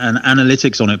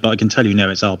analytics on it, but I can tell you now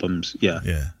it's albums. Yeah,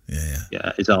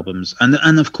 it's albums.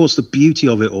 And of course, the beauty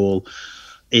of it all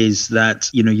is that,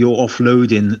 you're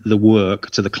offloading the work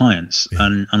to the clients,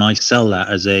 and I sell that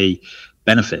as a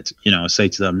benefit. I say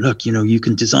to them, look, you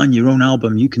can design your own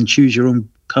album, you can choose your own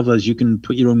covers, you can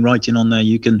put your own writing on there,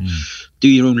 you can do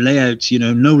your own layouts.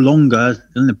 No longer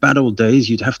in the bad old days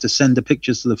you'd have to send the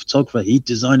pictures to the photographer, he'd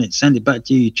design it, send it back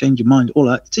to you, change your mind, all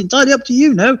that. It's entirely up to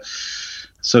you now.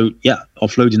 So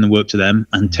offloading the work to them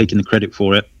and taking the credit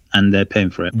for it, and they're paying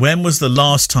for it. When was the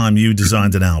last time you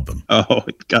designed an album?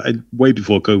 Way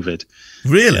before COVID.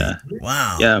 Really? Yeah.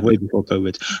 Wow. Yeah, way before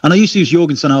COVID. And I used to use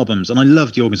Jorgensen albums, and I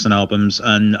loved Jorgensen albums,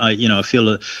 and I feel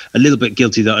a little bit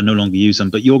guilty that I no longer use them.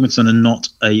 But Jorgensen are not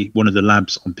one of the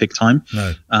labs on PicTime.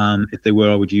 No. If they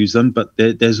were, I would use them. But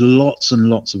there's lots and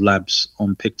lots of labs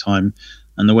on PicTime.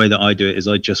 And the way that I do it is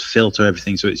I just filter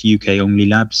everything so it's UK only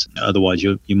labs. Otherwise,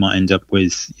 you might end up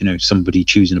with somebody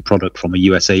choosing a product from a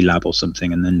USA lab or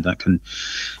something, and then that can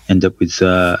end up with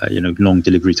long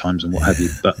delivery times and what have you.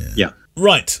 But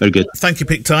Right. Very good. Thank you,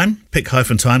 PicTime,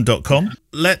 pic-time.com.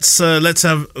 Let's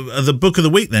have the book of the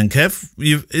week then, Kev.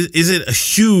 Is it a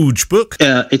huge book?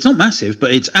 It's not massive,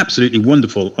 but it's absolutely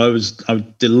wonderful. I was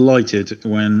delighted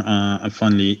when I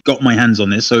finally got my hands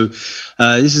on this. So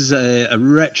this is a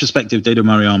retrospective Dado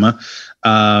Moriyama,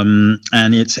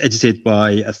 and it's edited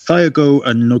by Thayago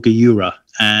and Nogiura.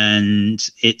 And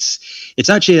it's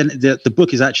actually the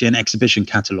book is actually an exhibition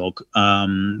catalogue,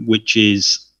 which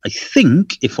is, I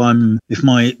think, if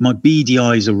my beady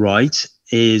eyes are right,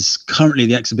 is currently,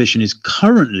 the exhibition is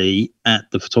currently at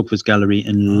the Photographers Gallery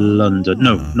in London.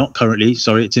 No, not currently.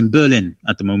 Sorry, it's in Berlin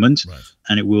at the moment. Right.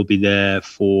 And it will be there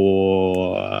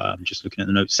for, I'm just looking at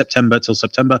the notes, September till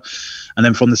September. And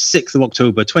then from the 6th of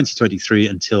October 2023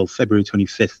 until February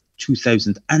 25th,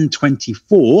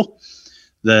 2024,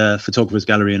 the Photographers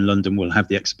Gallery in London will have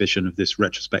the exhibition of this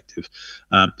retrospective.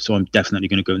 So I'm definitely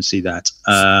going to go and see that.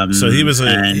 So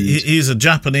he's a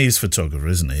Japanese photographer,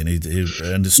 isn't he?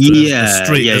 And a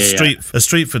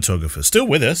street photographer. Still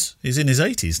with us. He's in his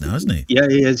 80s now, isn't he? Yeah,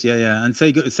 he is. Yeah. And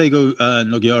Seigo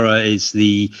Nogiura is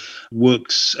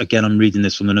works, again, I'm reading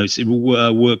this from the notes, it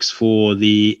works for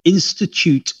the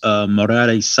Institute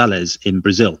Morales Salles in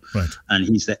Brazil. Right. And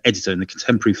he's the editor in the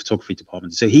contemporary photography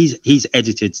department. So he's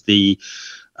edited the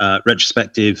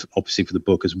retrospective, obviously, for the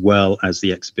book as well as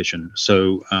the exhibition.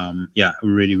 So,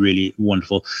 really, really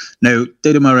wonderful. Now,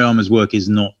 Daido Moriyama's work is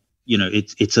not,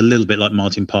 it's a little bit like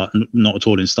Martin Parr, not at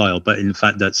all in style, but in the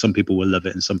fact that some people will love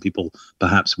it and some people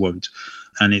perhaps won't.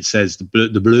 And it says, the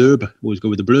blurb, always go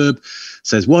with the blurb,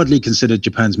 says, widely considered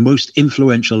Japan's most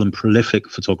influential and prolific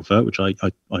photographer, which I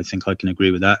think I can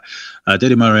agree with that.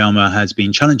 Daido Moriyama has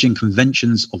been challenging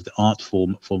conventions of the art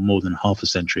form for more than half a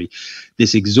century.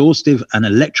 This exhaustive and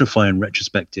electrifying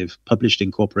retrospective, published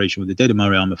in cooperation with the Daido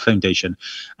Moriyama Foundation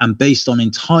and based on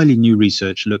entirely new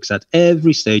research, looks at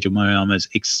every stage of Moriyama's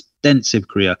extensive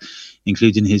career,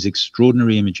 including his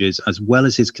extraordinary images as well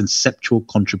as his conceptual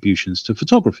contributions to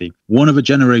photography. One of a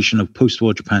generation of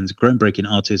post-war Japan's groundbreaking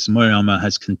artists, Moriyama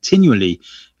has continually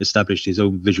established his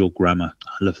own visual grammar.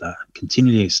 I love that.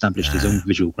 Continually established his own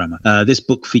visual grammar. This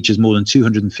book features more than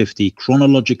 250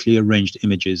 chronologically arranged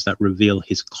images that reveal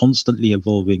his constantly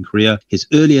evolving career. His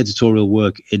early editorial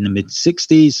work in the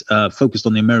mid-60s focused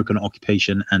on the American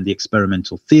occupation and the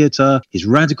experimental theater. His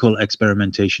radical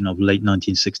experimentation of late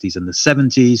 1960s and the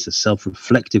 70s, the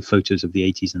self-reflective photos of the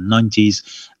 80s and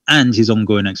 90s, and his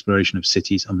ongoing exploration of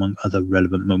cities, among other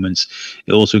relevant moments.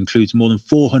 It also includes more than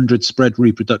 400 spread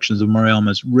reproductions of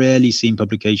Moriyama's rarely seen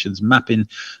publications, mapping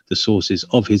the sources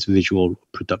of his visual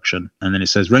production. And then it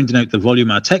says, rounding out the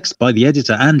volume are texts by the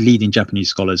editor and leading Japanese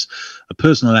scholars, a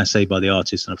personal essay by the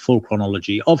artist, and a full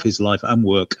chronology of his life and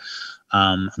work.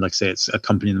 And like I say, it's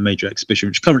accompanying the major exhibition,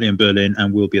 which is currently in Berlin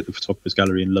and will be at the Photographers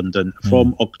Gallery in London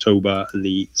from October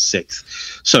the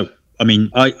 6th. So, I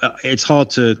mean, it's hard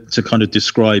to kind of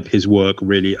describe his work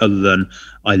really, other than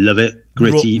I love it.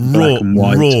 Gritty, black and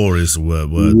white. Raw is the word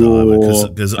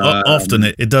because often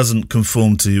it doesn't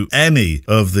conform to any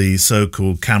of the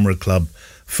so-called camera club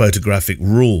photographic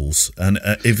rules. And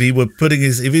if he was putting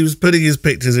his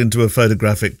pictures into a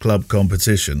photographic club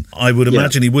competition, I would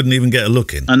imagine he wouldn't even get a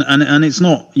look in. And it's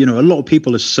not, a lot of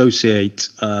people associate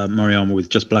Moriyama with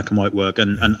just black and white work,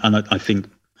 and I think,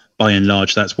 by and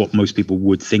large, that's what most people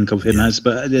would think of him as.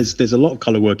 But there's a lot of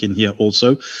color work in here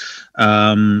also,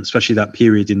 especially that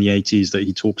period in the 80s that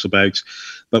he talks about.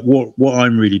 But what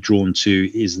I'm really drawn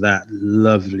to is that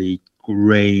lovely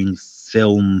grain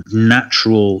film,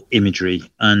 natural imagery.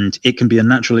 And it can be a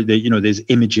natural, there's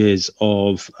images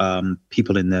of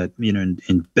people in their,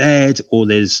 in bed, or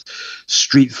there's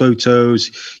street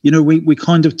photos. We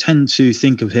kind of tend to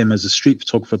think of him as a street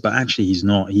photographer, but actually he's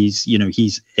not.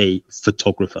 He's a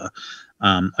photographer.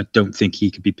 I don't think he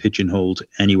could be pigeonholed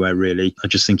anywhere, really. I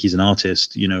just think he's an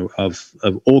artist,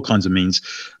 of all kinds of means.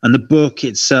 And the book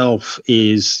itself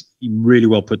is really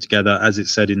well put together. As it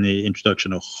said in the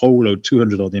introduction, a whole load,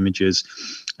 200 odd images,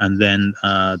 and then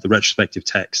the retrospective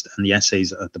text and the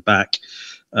essays at the back,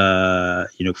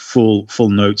 full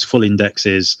notes, full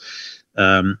indexes,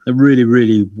 a really,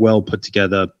 really well put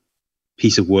together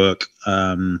piece of work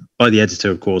by the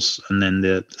editor, of course, and then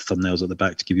the thumbnails at the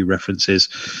back to give you references.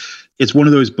 It's one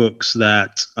of those books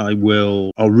that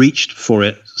I'll reach for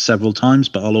it several times,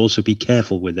 but I'll also be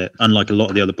careful with it. Unlike a lot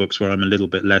of the other books where I'm a little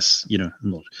bit less,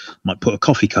 might put a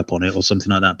coffee cup on it or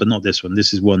something like that, but not this one.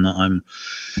 This is one that I'm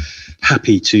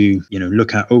happy to,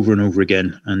 look at over and over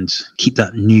again and keep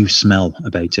that new smell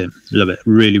about it. Love it.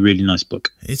 Really, really nice book.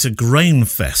 It's a grain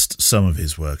fest, some of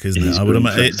his work, isn't it? I would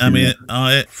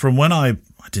imagine. From when I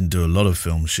didn't do a lot of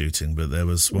film shooting, but there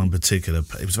was one particular,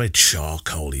 it was very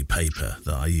charcoaly paper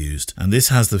that I used. And this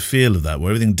has the feel of that,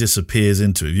 where everything disappears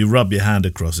into it. If you rub your hand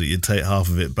across it, you take half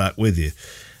of it back with you.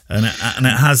 And it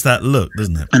has that look,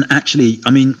 doesn't it? And actually,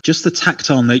 just the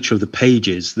tactile nature of the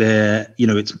pages, they're,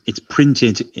 it's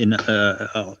printed in,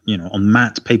 on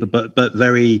matte paper, but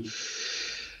very,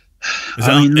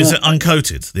 Is it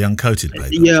uncoated? The uncoated paper?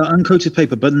 Yeah, uncoated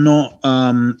paper, but not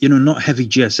not heavy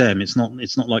GSM. It's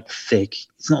not like thick.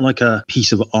 It's not like a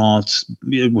piece of art.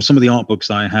 Well, some of the art books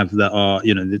I have that are,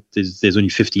 there's only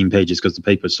 15 pages because the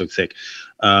paper is so thick.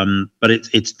 But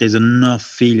there's enough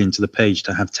feeling to the page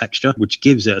to have texture, which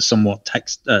gives it a somewhat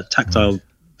tactile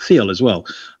feel as well.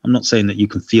 I'm not saying that you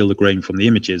can feel the grain from the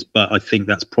images, but I think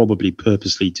that's probably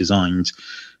purposely designed.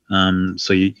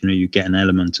 So you get an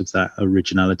element of that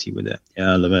originality with it.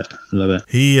 Yeah, I love it.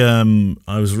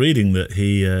 I was reading that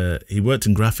he worked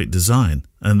in graphic design,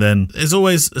 and then there's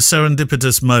always a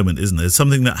serendipitous moment, isn't there? It's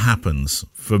something that happens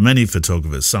for many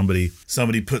photographers.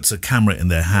 Somebody puts a camera in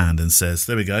their hand and says,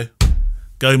 "There we go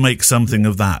make something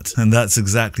of that," and that's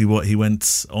exactly what he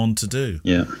went on to do.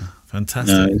 Yeah.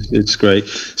 Fantastic. No, it's great.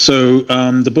 So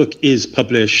the book is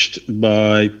published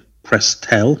by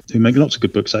Prestel, who make lots of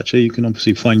good books, actually. You can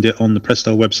obviously find it on the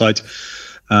Prestel website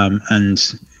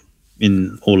and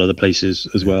in all other places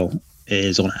as well. It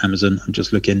is on Amazon. I'm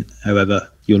just looking. However,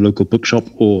 your local bookshop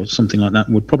or something like that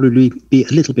would probably be a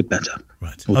little bit better.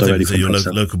 Right. I think so your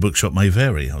local bookshop may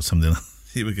vary or something.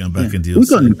 You were going back into your... We've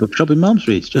got a new bookshop in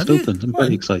Malmesbury. It's just opened. I'm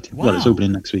very excited. Wow. Well, it's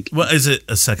opening next week. Well, is it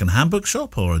a second-hand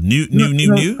bookshop or a new?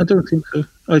 I don't think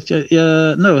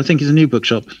so. No, I think it's a new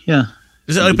bookshop. Yeah.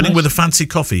 Is it opening with a fancy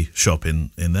coffee shop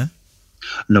in there?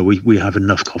 No, we have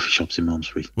enough coffee shops in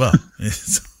Malmesbury. Well,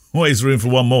 it's always room for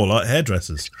one more, like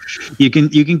hairdressers. You can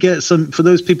get some, for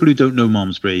those people who don't know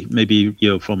Malmesbury, maybe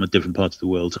you're from a different part of the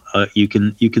world. You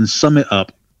can sum it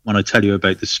up when I tell you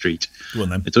about the street. Go on,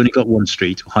 then. It's only got one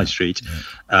street, High Street,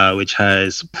 which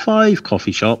has 5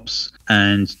 coffee shops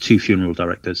and 2 funeral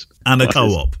directors. And a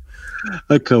co-op.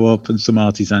 A co-op and some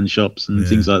artisan shops and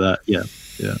things like that. Yeah.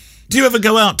 Do you ever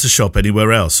go out to shop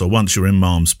anywhere else, or once you're in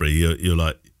Malmesbury, you're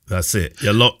like, that's it?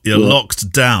 You're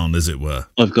locked down, as it were.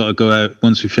 I've got to go out.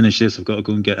 Once we finish this, I've got to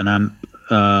go and get an amp,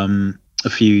 a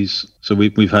fuse. So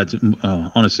we've had,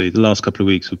 honestly, the last couple of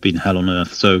weeks have been hell on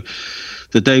earth. So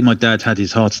the day my dad had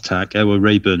his heart attack, our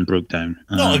Rayburn broke down.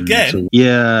 Not again? So,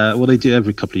 yeah, well, they do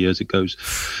every couple of years, it goes.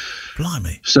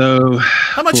 Blimey. So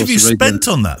how much have you spent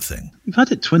on that thing? We've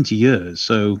had it 20 years,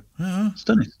 so it's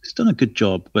done a good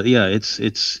job. But yeah, it's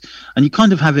and you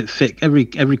kind of have it fixed every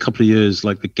couple of years,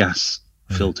 like the gas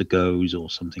filter goes or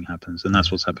something happens, and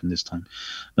that's what's happened this time.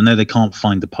 But now they can't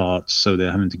find the parts, so they're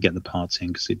having to get the parts in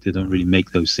because they don't really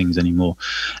make those things anymore.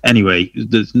 Anyway,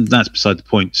 that's beside the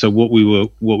point. So what we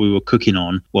were cooking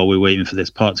on while we were waiting for this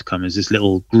part to come is this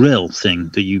little grill thing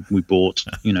that we bought.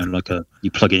 Like you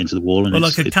plug it into the wall, and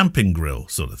like a camping grill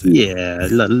sort of thing. Yeah, a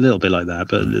little bit like that,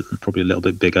 but probably a little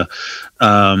bit bigger.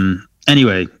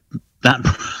 Anyway,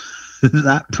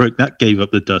 that gave up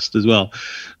the dust as well,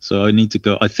 so I need to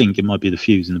go. I think it might be the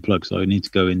fuse in the plug, so I need to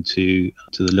go into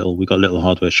we got a little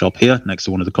hardware shop here next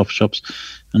to one of the coffee shops,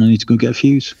 and I need to go get a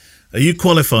fuse. Are you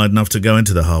qualified enough to go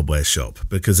into the hardware shop,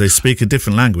 because they speak a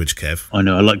different language, Kev? I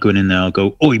know. I like going in there. I'll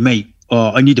go, oi mate,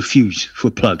 I need a fuse for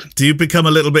a plug. Do you become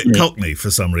a little bit cockney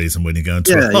for some reason when you go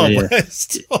into a hardware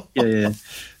store? Yeah.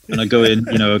 And I go in,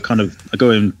 I go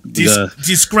in. Do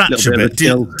you scratch a bit?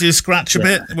 Do you scratch a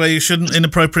bit where you shouldn't in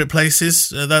appropriate places?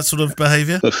 That sort of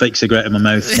behaviour? Got a fake cigarette in my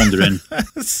mouth, wandering.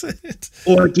 That's it.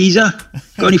 Or geezer,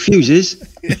 got any fuses?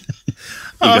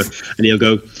 And he'll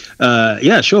go,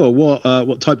 yeah, sure.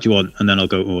 What type do you want? And then I'll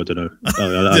go, I don't know.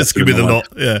 Just give me the lot.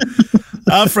 Yeah.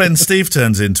 Our friend Steve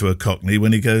turns into a cockney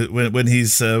when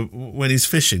he's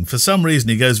fishing. For some reason,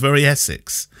 he goes very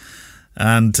Essex.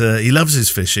 And he loves his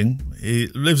fishing. He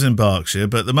lives in Berkshire,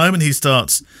 but the moment he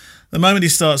starts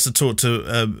to talk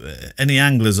to any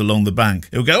anglers along the bank,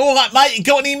 he'll go, "All right, mate, you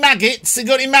got any maggots? You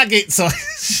got any maggots?" Sort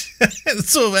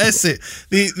of Essex.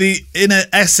 The inner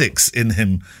Essex in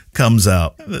him comes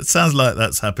out. It sounds like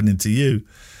that's happening to you.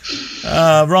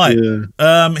 Right.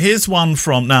 Yeah. Here's one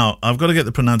from. Now, I've got to get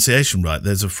the pronunciation right.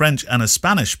 There's a French and a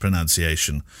Spanish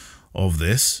pronunciation of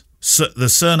this. So the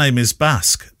surname is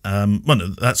Basque. Well, no,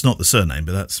 that's not the surname,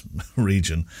 but that's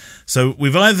region. So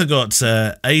we've either got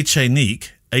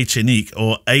Echenique,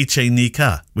 or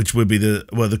Echenica, which would be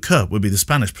the K would be the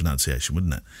Spanish pronunciation,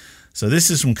 wouldn't it? So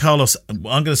this is from Carlos. I'm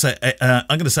going to say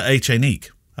Echenique.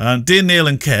 Dear Neil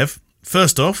and Kev,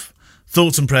 first off,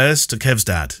 thoughts and prayers to Kev's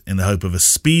dad in the hope of a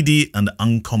speedy and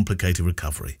uncomplicated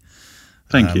recovery.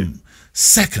 Thank you.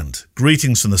 Second,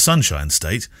 greetings from the Sunshine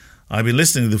State. I've been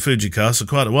listening to the Fujicast for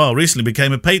quite a while. Recently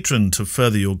became a patron to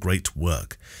further your great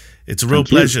work. It's a real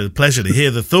pleasure to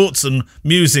hear the thoughts and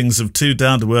musings of 2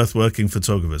 down-to-earth working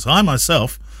photographers. I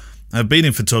myself have been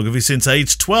in photography since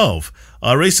age 12.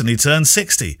 I recently turned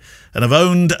 60 and have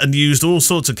owned and used all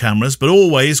sorts of cameras, but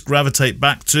always gravitate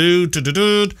back to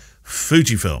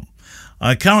Fujifilm.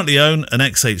 I currently own an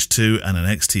XH2 and an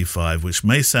XT5, which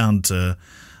may sound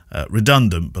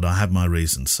redundant, but I have my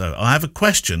reasons. So I have a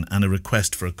question and a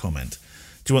request for a comment.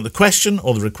 Do you want the question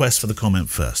or the request for the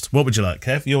comment first? What would you like,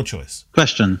 Kev? Your choice.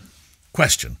 Question.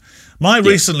 My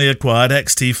recently acquired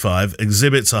XT5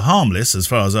 exhibits a harmless, as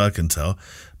far as I can tell,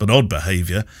 but odd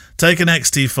behaviour. Take an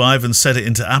XT5 and set it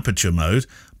into aperture mode,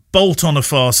 bolt on a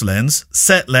fast lens,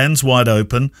 set lens wide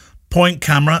open, point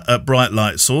camera at bright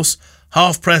light source,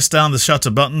 half press down the shutter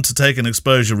button to take an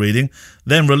exposure reading,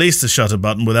 then release the shutter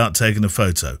button without taking a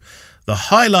photo. The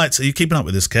highlights, are you keeping up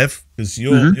with this, Kev? Because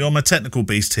you're my technical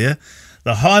beast here.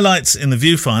 The highlights in the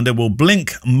viewfinder will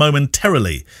blink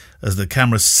momentarily as the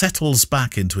camera settles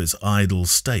back into its idle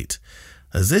state.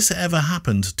 Has this ever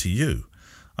happened to you?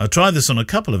 I tried this on a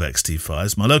couple of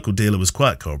XT5s. My local dealer was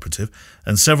quite cooperative,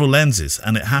 and several lenses,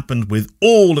 and it happened with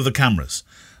all of the cameras.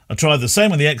 I tried the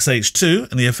same with the XH2,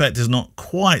 and the effect is not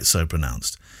quite so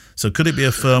pronounced. So could it be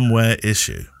a firmware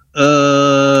issue?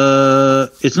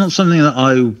 It's not something that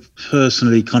I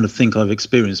personally kind of think I've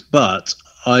experienced, but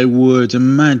I would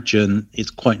imagine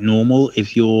it's quite normal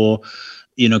if you're,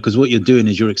 because what you're doing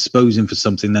is you're exposing for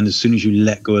something. Then as soon as you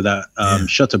let go of that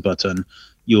shutter button,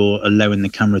 you're allowing the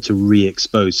camera to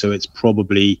re-expose. So it's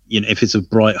probably, if it's a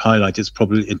bright highlight, it's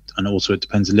probably, and also it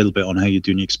depends a little bit on how you're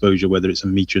doing the exposure, whether it's a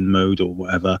metering mode or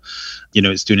whatever,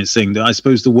 it's doing its thing. I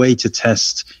suppose the way to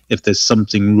test if there's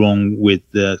something wrong with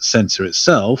the sensor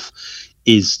itself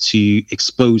is to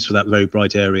expose for that very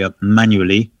bright area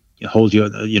manually. Hold your,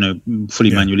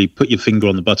 fully manually, put your finger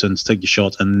on the buttons, take your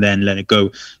shot, and then let it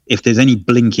go. If there's any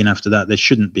blinking after that, there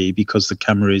shouldn't be, because the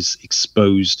camera is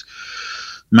exposed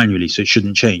manually, so it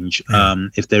shouldn't change.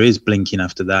 If there is blinking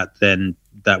after that, then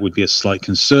that would be a slight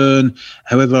concern.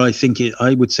 However, I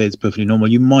would say it's perfectly normal.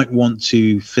 You might want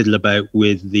to fiddle about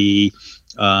with the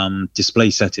display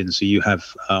settings. So you have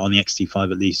on the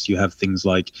XT5 at least, you have things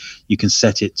like you can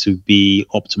set it to be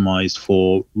optimized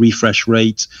for refresh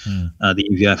rate, the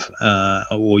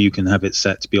EVF, or you can have it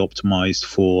set to be optimized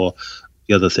for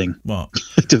the other thing. What?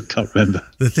 I can't remember.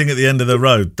 The thing at the end of the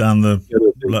road down the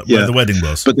where the wedding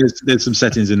was. But there's some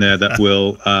settings in there that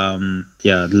will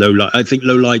low light. I think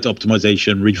low light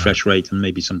optimization, refresh rate, and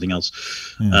maybe something else.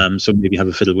 So maybe have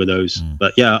a fiddle with those.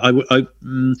 But yeah, I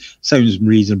sounds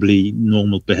reasonably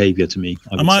normal behavior to me.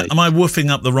 Am I woofing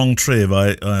up the wrong tree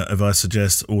if I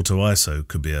suggest auto ISO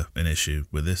could be an issue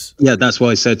with this? Yeah, that's why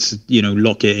I said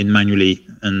lock it in manually,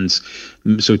 and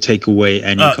so take away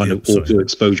any kind of auto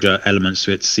exposure elements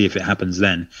to it to see if it happens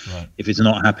then. Right. If it's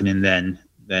not happening then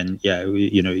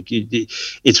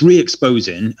it's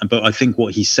re-exposing. But I think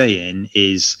what he's saying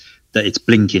is that it's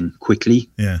blinking quickly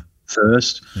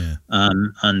first.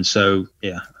 And so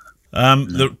the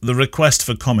request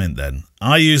for comment then.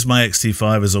 I use my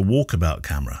XT5 as a walkabout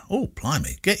camera. Oh,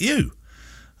 blimey, get you.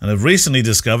 And I've recently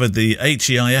discovered the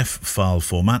HEIF file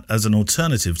format as an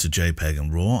alternative to JPEG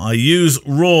and RAW. I use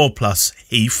RAW plus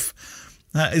HEIF.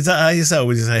 Is that how you say it? Or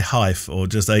would you say HEIF or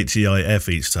just HEIF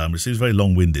each time? Which seems very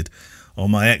long-winded. On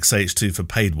my XH2 for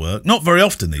paid work. Not very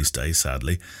often these days,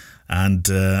 sadly. And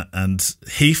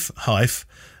HEIF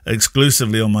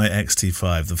exclusively on my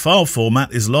XT5. The file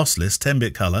format is lossless,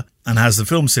 10-bit colour, and has the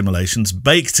film simulations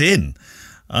baked in.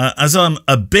 As I'm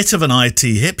a bit of an IT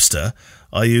hipster,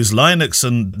 I use Linux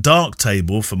and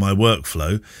Darktable for my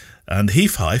workflow, and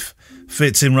HEIF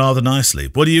fits in rather nicely.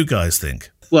 What do you guys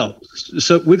think? Well,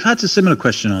 so we've had a similar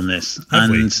question on this,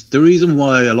 the reason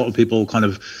why a lot of people kind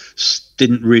of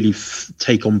didn't really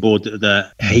take on board the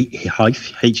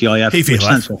HEIF, which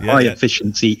stands for High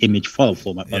Efficiency Image File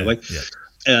Format, by the way.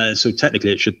 Yeah. So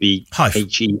technically, it should be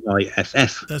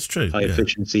HEIFF. That's true. High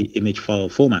Efficiency Image File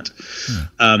Format.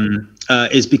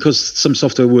 Is because some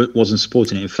software wasn't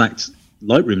supporting it. In fact,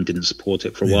 Lightroom didn't support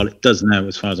it for a while. It does now,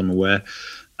 as far as I'm aware.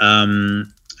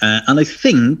 And I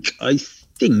think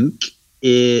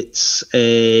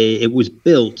it was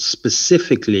built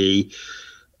specifically.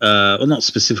 Well, not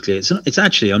specifically. It's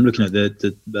actually. I'm looking at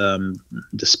the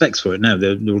specs for it now.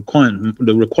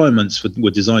 The requirements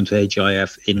were designed for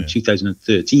HEIF in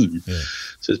 2013. Yeah.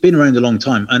 So it's been around a long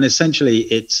time, and essentially,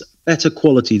 it's better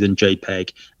quality than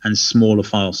JPEG and smaller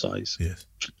file size. Yes.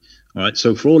 All right.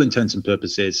 So for all intents and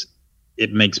purposes,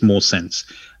 it makes more sense.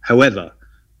 However,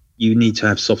 you need to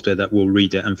have software that will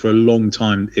read it, and for a long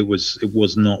time, it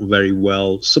was not very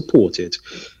well supported.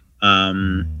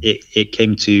 It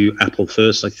came to Apple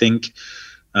first, I think.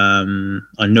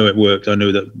 I know it worked. I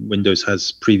know that Windows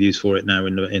has previews for it now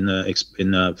in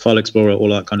the File Explorer, all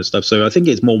that kind of stuff. So I think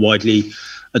it's more widely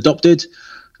adopted.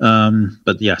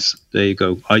 But yes, there you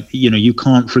go. You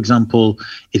can't, for example,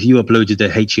 if you uploaded a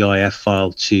HEIF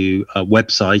file to a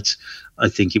website, I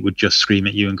think it would just scream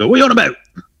at you and go, "What are you on about?"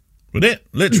 Would it?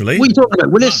 Literally? What are you talking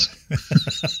about, Willis?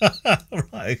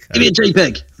 Right, okay. Give me a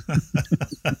JPEG.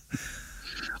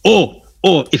 or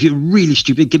if you're really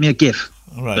stupid, give me a GIF.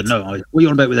 All right. But no, what are you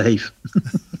on about with a HEIF?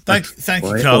 Thank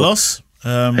you, Carlos.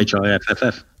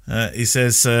 HIFFF. He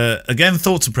says, again,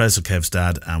 thoughts and prayers for Kev's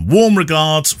dad and warm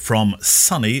regards from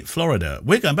sunny Florida.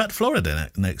 We're going back to Florida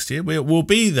next year. We'll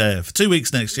be there for 2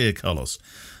 weeks next year, Carlos.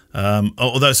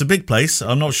 Although it's a big place,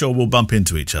 I'm not sure we'll bump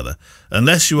into each other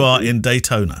unless you are in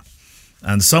Daytona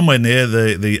and somewhere near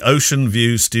the Ocean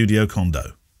View Studio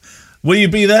condo. Will you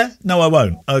be there? No, I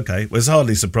won't. Okay, well, it's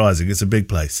hardly surprising. It's a big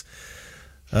place.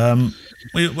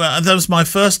 That was my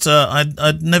first.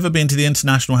 I'd never been to the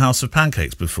International House of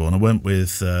Pancakes before, and we went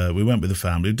with the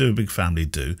family. We do a big family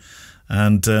do,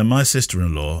 and my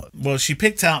sister-in-law. Well, she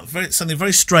picked out something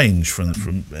very strange from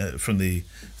the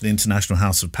International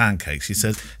House of Pancakes. She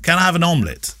said, "Can I have an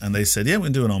omelette?" And they said, "Yeah, we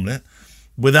can do an omelette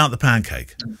without the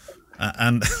pancake."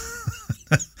 And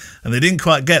and they didn't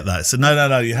quite get that. So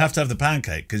no, you have to have the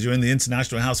pancake because you're in the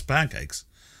International House of Pancakes.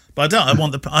 But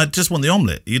I just want the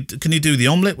omelette. Can you do the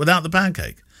omelette without the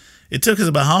pancake? It took us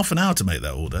about half an hour to make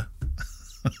that order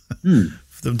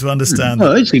for them to understand.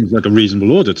 Well, it seems like a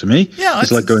reasonable order to me. Yeah,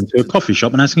 it's like going to a coffee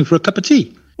shop and asking for a cup of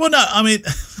tea. Well, no, I mean,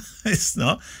 it's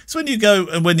not. It's when you go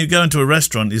into a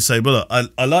restaurant, you say, "Well,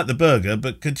 look, I like the burger,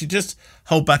 but could you just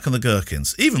hold back on the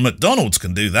gherkins?" Even McDonald's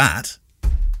can do that.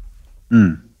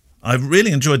 I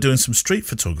really enjoyed doing some street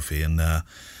photography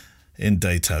in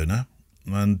Daytona.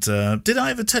 And did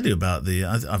I ever tell you about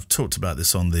I've talked about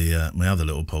this on my other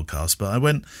little podcast, but I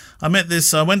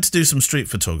went to do some street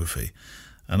photography,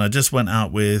 and I just went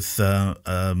out with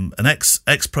an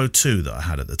X Pro 2 that I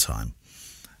had at the time,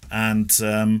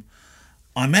 and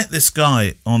I met this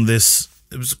guy on this.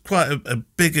 It was quite a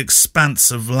big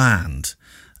expanse of land,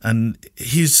 and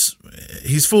he's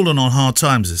fallen on hard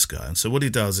times, this guy. And so what he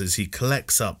does is he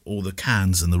collects up all the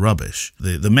cans and the rubbish,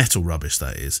 the metal rubbish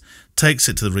that is, takes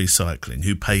it to the recycling,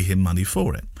 who pay him money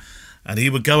for it. And he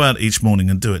would go out each morning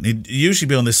and do it. And he'd usually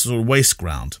be on this sort of waste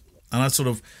ground. And I sort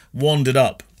of wandered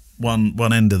up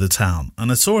one end of the town.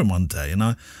 And I saw him one day, and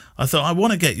I thought, I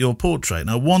want to get your portrait. And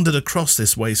I wandered across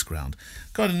this waste ground,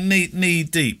 got knee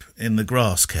deep in the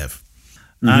grass, Kev.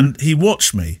 Mm-hmm. And he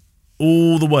watched me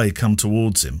all the way come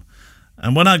towards him.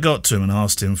 And when I got to him and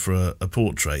asked him for a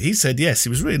portrait, he said yes. He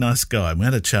was a really nice guy. And we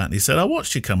had a chat, and he said, "I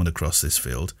watched you coming across this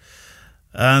field."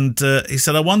 And he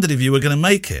said, "I wondered if you were going to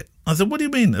make it." I said, "What do you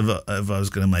mean if I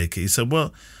was going to make it?" He said,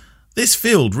 "Well, this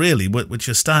field really, which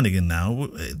you're standing in now,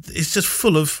 it's just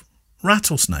full of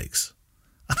rattlesnakes."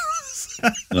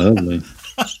 Lovely.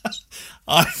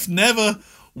 I've never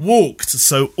walked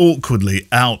so awkwardly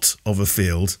out of a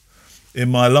field in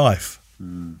my life.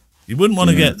 You wouldn't want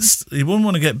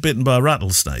to get bitten by a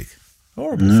rattlesnake.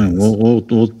 Horrible. No,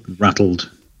 or rattled.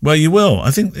 Well, you will.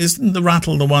 I think, isn't the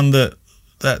rattle the one that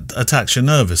attacks your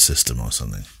nervous system or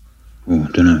something? Oh,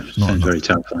 I don't know. Sounds very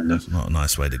terrifying, though. Not a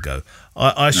nice way to go.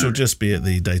 I shall just be at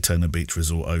the Daytona Beach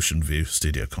Resort Ocean View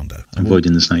Studio condo.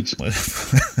 Avoiding the snakes.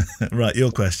 Right,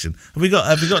 your question. Have we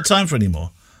got time for any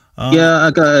more? Yeah,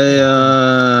 I got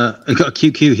a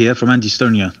QQ here from Andy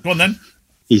Stonia. Go on then.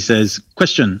 He says,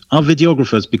 question, are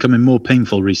videographers becoming more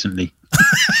painful recently?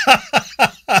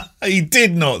 He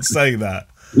did not say that.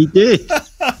 He did.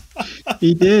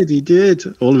 He did.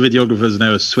 All the videographers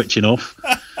now are switching off,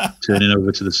 turning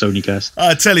over to the Sony cast.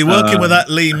 I tell you, working with that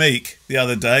Lee Meek the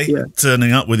other day,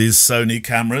 turning up with his Sony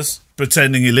cameras,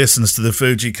 pretending he listens to the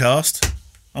Fuji cast.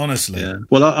 Honestly. Yeah.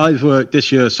 Well, I've worked this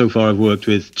year so far. I've worked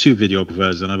with 2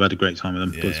 videographers, and I've had a great time with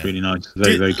them. Yeah. Both really nice,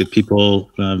 very good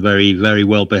people, very, very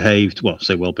well behaved. Well,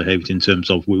 say well behaved in terms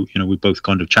of we both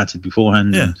kind of chatted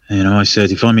beforehand. Yeah. And, I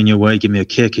said, if I'm in your way, give me a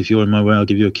kick. If you're in my way, I'll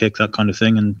give you a kick. That kind of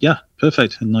thing. And yeah,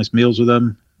 perfect. And nice meals with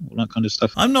them. All that kind of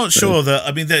stuff. I'm not sure that.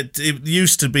 I mean, that it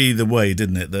used to be the way,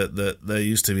 didn't it? That there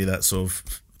used to be that sort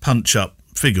of punch up.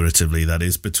 Figuratively, that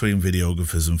is, between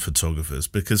videographers and photographers,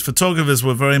 because photographers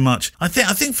were very much. I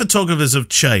think photographers have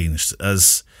changed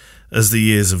as the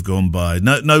years have gone by.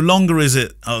 No longer is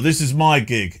it. Oh, this is my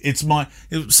gig. It's my.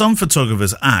 Some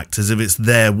photographers act as if it's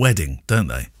their wedding, don't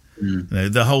they?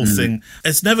 The whole thing.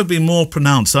 It's never been more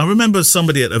pronounced. I remember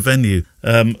somebody at a venue,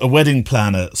 a wedding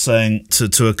planner, saying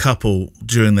to a couple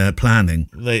during their planning.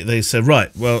 They said, right,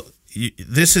 well,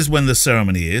 this is when the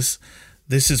ceremony is.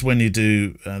 This is when you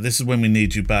do. This is when we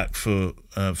need you back for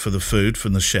the food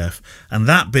from the chef, and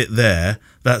that bit there,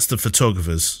 that's the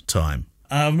photographer's time.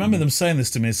 I remember them saying this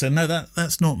to me and saying, "No,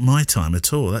 that's not my time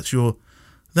at all. That's your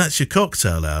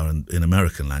cocktail hour in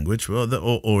American language,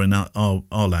 or in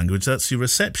our language. That's your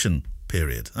reception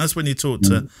period. That's when you talk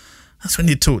to. That's when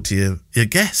you talk to your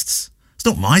guests. It's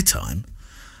not my time."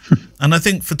 And I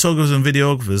think photographers and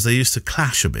videographers, they used to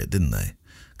clash a bit, didn't they?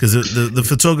 Because the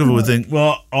photographer would think,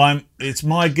 well, it's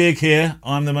my gig here.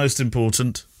 I'm the most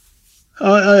important.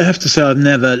 I have to say, I've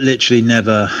never.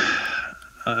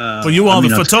 Well, you are the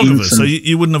photographer, so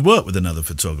you wouldn't have worked with another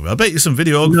photographer. I bet you some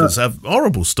videographers have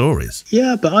horrible stories.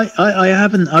 Yeah, but I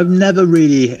haven't. I've never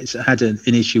really had an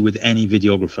issue with any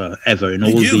videographer ever in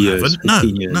all the years.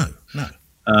 No.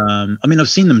 I mean, I've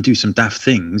seen them do some daft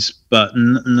things, but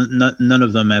none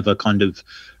of them ever kind of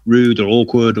rude or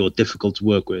awkward or difficult to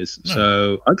work with. No.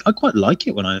 So I quite like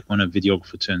it when a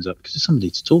videographer turns up, because it's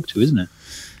somebody to talk to, isn't it?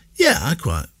 Yeah, I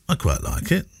quite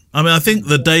like it. I mean, I think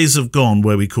the days have gone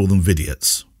where we call them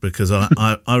vidiots, because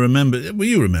I remember. Well,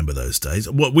 you remember those days.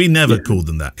 What we never called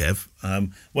them that, Kev.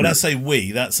 When I say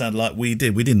we, that sounded like we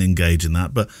did. We didn't engage in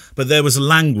that, but there was a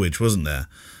language, wasn't there?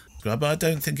 But I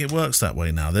don't think it works that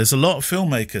way now. There's a lot of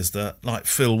filmmakers that, like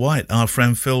Phil White, our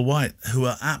friend Phil White, who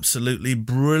are absolutely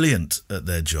brilliant at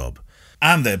their job,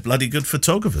 and they're bloody good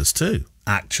photographers too,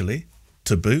 actually,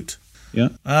 to boot. Yeah.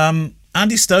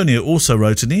 Andy Stonia also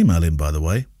wrote an email in, by the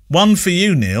way. One for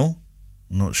you, Neil.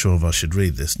 I'm not sure if I should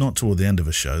read this. Not toward the end of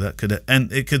a show.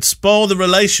 It could spoil the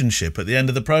relationship at the end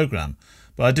of the programme.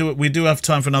 But we do have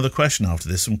time for another question after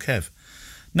this from Kev.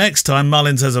 Next time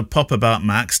Mullins has a pop about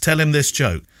Macs, tell him this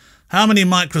joke. How many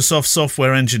Microsoft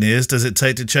software engineers does it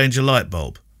take to change a light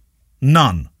bulb?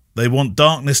 None. They want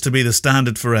darkness to be the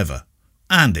standard forever.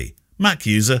 Andy, Mac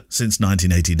user since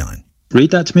 1989.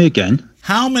 Read that to me again.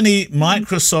 How many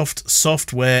Microsoft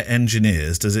software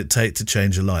engineers does it take to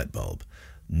change a light bulb?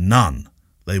 None.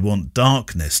 They want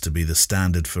darkness to be the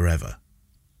standard forever.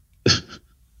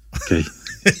 Okay.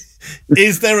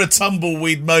 Is there a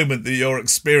tumbleweed moment that you're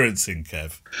experiencing,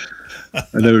 Kev? I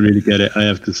don't really get it, I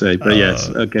have to say, but yes,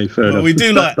 okay, fair enough. We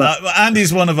do like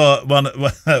Andy's one of our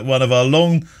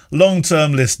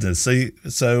long-term listeners. So he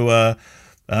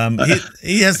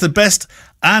has the best.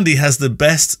 Andy has the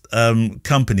best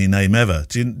company name ever.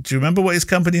 Do you remember what his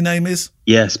company name is?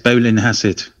 Yes, Bowling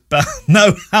Hassett.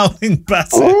 No, Howling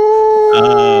Bassett.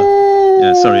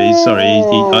 Yeah,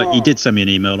 sorry. He did send me an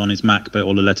email on his Mac, but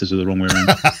all the letters were the wrong way around.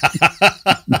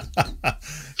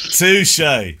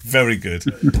 Touché. Very good.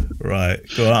 Right.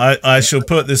 Cool. I shall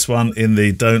put this one in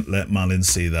the don't let Mullins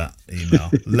see that email,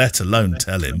 let alone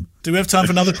tell him. Do we have time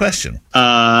for another question?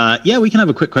 Yeah, we can have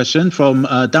a quick question from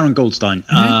Darren Goldstein.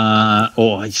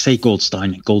 Or I say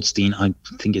Goldstein. I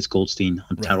think it's Goldstein.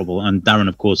 I'm terrible. And Darren,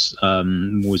 of course,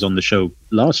 was on the show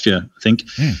last year, I think.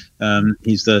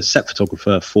 He's the set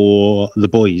photographer for The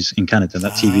Boys in Canada,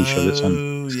 that TV show that's on.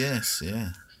 Oh, yes,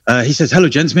 yeah. He says, hello,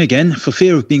 gents, me again. For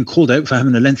fear of being called out for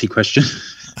having a lengthy question.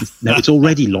 Now, it's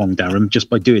already long, Darren, just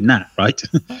by doing that, right?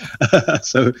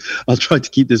 So I'll try to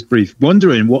keep this brief.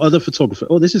 Wondering what other photographers...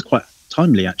 Oh, this is quite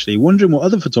timely, actually. Wondering what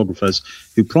other photographers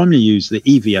who primarily use the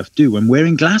EVF do when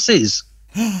wearing glasses.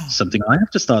 Something I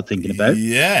have to start thinking about.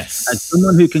 Yes. As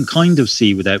someone who can kind of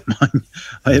see without mine,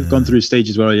 I have gone through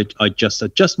stages where I just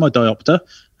adjust my diopter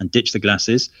and ditch the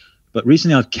glasses. But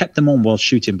recently I've kept them on while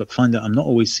shooting, but find that I'm not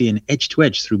always seeing edge to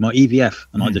edge through my EVF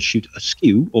and either shoot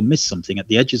askew or miss something at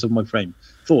the edges of my frame.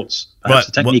 Thoughts? Perhaps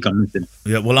the technique I'm missing.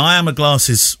 Yeah, well, I am a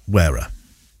glasses wearer.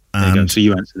 There you go. So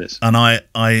you answer this. And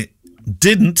I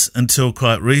didn't, until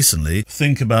quite recently,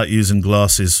 think about using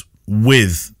glasses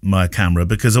with my camera,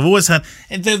 because I've always had...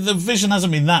 The vision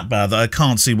hasn't been that bad that I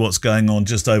can't see what's going on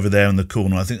just over there in the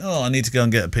corner. I think, I need to go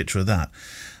and get a picture of that.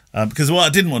 Because what I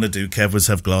didn't want to do, Kev, was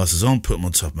have glasses on, put them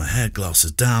on top of my head,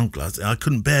 glasses down, glasses. I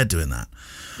couldn't bear doing that.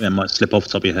 Yeah, it might slip off the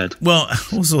top of your head. Well,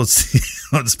 all sorts,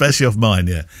 especially off mine,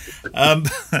 yeah.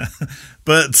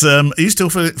 But are you still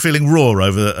feeling raw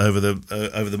over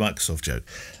the Microsoft joke?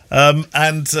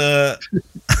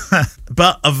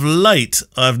 But of late,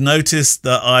 I've noticed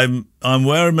that I'm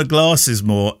wearing my glasses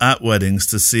more at weddings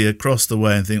to see across the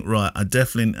way and think, right, I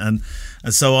definitely and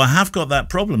so I have got that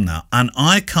problem now, and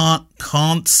I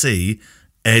can't see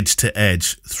edge to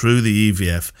edge through the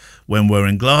EVF when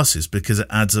wearing glasses, because it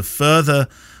adds a further.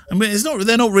 I mean,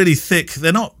 they're not really thick.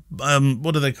 They're not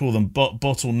what do they call them?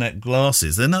 Bottleneck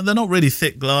glasses. They're not really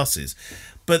thick glasses.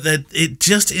 But it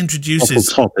just introduces...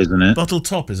 Bottle top, isn't it? Bottle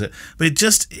top, is it? But it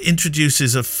just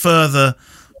introduces a further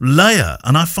layer,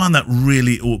 and I find that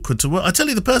really awkward to work. I tell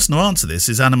you, the person who answered this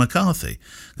is Anna McCarthy,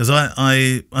 because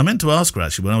I meant to ask her,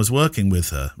 actually, when I was working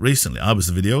with her recently. I was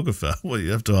the videographer. Well,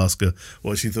 you have to ask her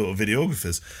what she thought of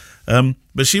videographers.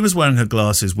 But she was wearing her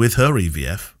glasses with her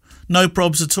EVF. No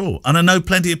probs at all. And I know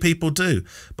plenty of people do.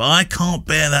 But I can't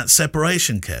bear that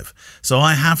separation, Kev. So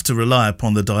I have to rely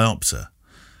upon the diopter.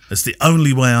 It's the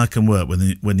only way I can work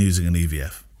when using an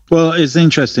EVF. Well, it's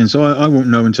interesting. So I won't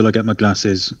know until I get my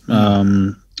glasses.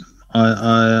 I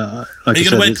Are you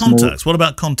going to wear contacts? What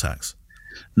about contacts?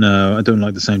 No, I don't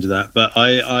like the sound of that. But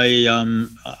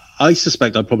I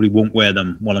suspect I probably won't wear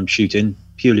them while I'm shooting,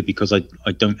 purely because I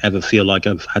don't ever feel like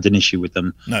I've had an issue with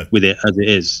them, with it as it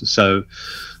is. So,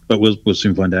 but we'll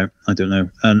soon find out. I don't know.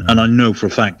 And I know for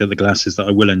a fact that the glasses that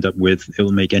I will end up with, it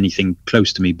will make anything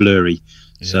close to me blurry.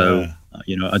 Yeah. So,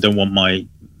 I don't want my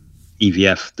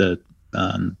EVF, the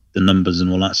numbers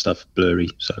and all that stuff blurry.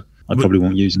 So I probably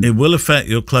won't use them. It will affect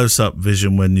your close-up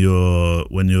vision when you're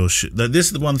this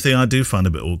is the one thing I do find a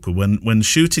bit awkward when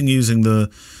shooting using the.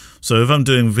 So if I'm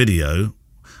doing video,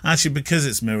 actually because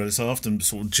it's mirrorless, I often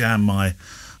sort of jam my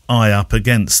eye up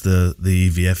against the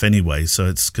EVF anyway. So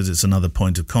it's because it's another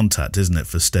point of contact, isn't it,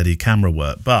 for steady camera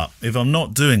work? But if I'm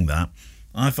not doing that,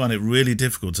 I find it really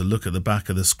difficult to look at the back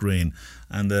of the screen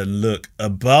and then look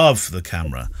above the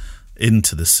camera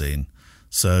into the scene.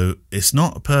 So it's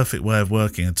not a perfect way of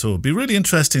working at all. It'd be really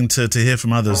interesting to hear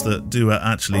from others that do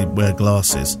actually wear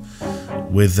glasses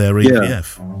with their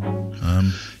EVF.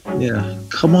 Yeah.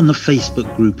 Come on the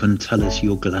Facebook group and tell us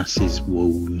your glasses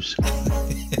woes.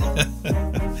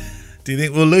 Do you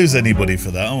think we'll lose anybody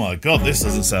for that? Oh my God, this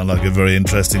doesn't sound like a very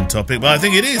interesting topic, but I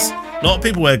think it is. A lot of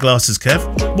people wear glasses,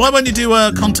 Kev. Why won't you do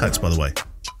contacts, by the way?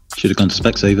 Should have gone to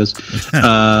Specsavers.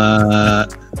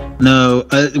 No,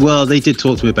 well, they did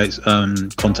talk to me about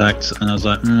contacts, and I was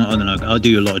like, I don't know. I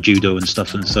do a lot of judo and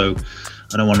stuff, and so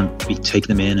I don't want to be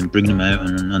taking them in and bringing them out.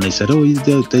 And they said,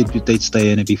 they'd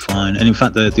stay in, it'd be fine. And in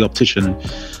fact, the optician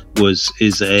she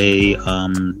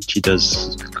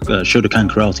does Shotokan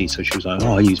karate, so she was like,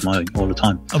 I use mine all the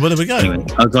time. Oh, well, there we go. Anyway,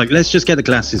 I was like, let's just get the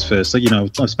glasses first. So,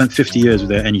 I've spent 50 years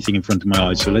without anything in front of my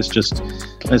eyes, so let's just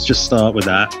start with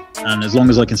that. And as long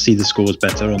as I can see the scores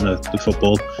better on the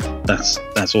football, that's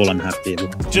all I'm happy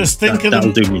with. Just think of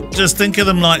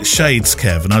them like shades,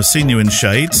 Kev. And I've seen you in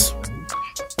shades.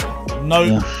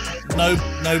 No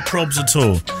probs at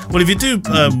all. Well, if you do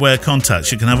wear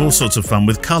contacts, you can have all sorts of fun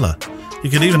with colour. You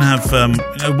could even have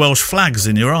Welsh flags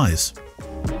in your eyes.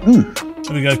 There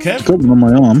we go, Kev. Got them on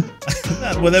my arm.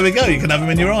 Well, there we go. You can have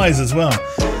them in your eyes as well.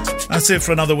 That's it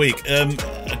for another week. A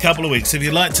couple of weeks. If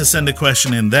you'd like to send a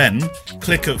question in, then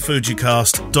click at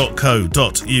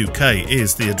fujicast.co.uk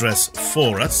is the address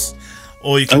for us.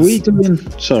 Or you can. Are we doing?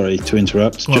 Sorry to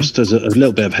interrupt. Just as a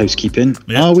little bit of housekeeping.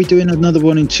 Yeah. Are we doing another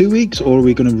one in 2 weeks, or are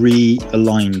we going to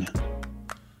realign?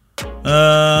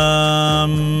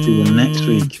 Do one next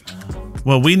week.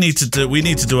 Well, we need to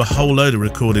do a whole load of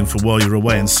recording for while you're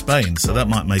away in Spain, so that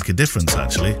might make a difference.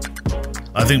 Actually,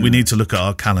 I think we need to look at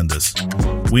our calendars.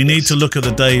 We need to look at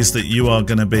the days that you are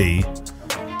going to be,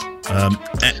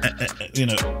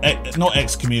 not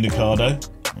excommunicado.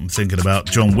 I'm thinking about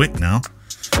John Wick now.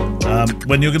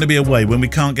 When you're going to be away, when we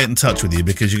can't get in touch with you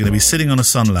because you're going to be sitting on a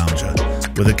sun lounger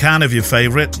with a can of your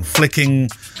favourite, flicking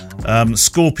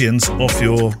scorpions off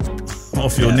your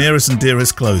nearest and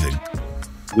dearest clothing.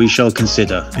 We shall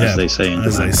consider, as they say.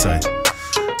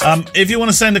 If you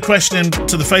want to send a question in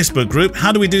to the Facebook group,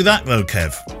 how do we do that though,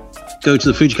 Kev? Go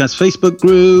to the Fujicast Facebook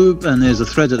group, and there's a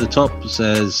thread at the top that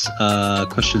says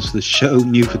questions for the show,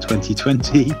 new for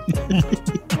 2020.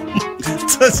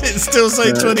 Does it still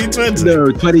say 2020? No,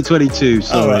 2022.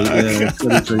 Sorry, okay.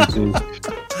 2022.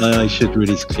 I should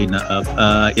really clean that up.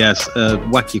 Yes,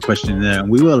 whack your question in there, and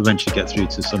we will eventually get through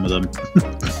to some of them.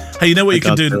 Hey, you know what you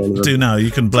can do now? You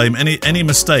can blame any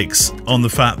mistakes on the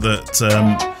fact that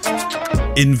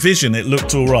in vision it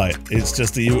looked all right. It's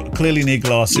just that you clearly need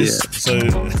glasses.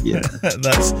 Yeah.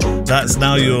 So that's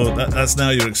now your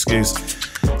excuse.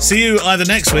 See you either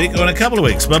next week or in a couple of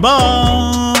weeks. Bye-bye.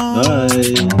 Bye.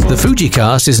 The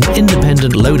Fujicast is an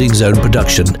independent loading zone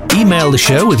production. Email the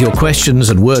show with your questions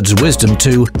and words of wisdom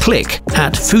to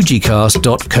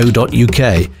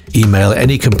click@fujicast.co.uk. Email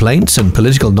any complaints and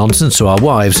political nonsense to our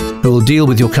wives, who will deal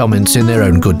with your comments in their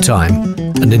own good time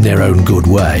and in their own good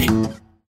way.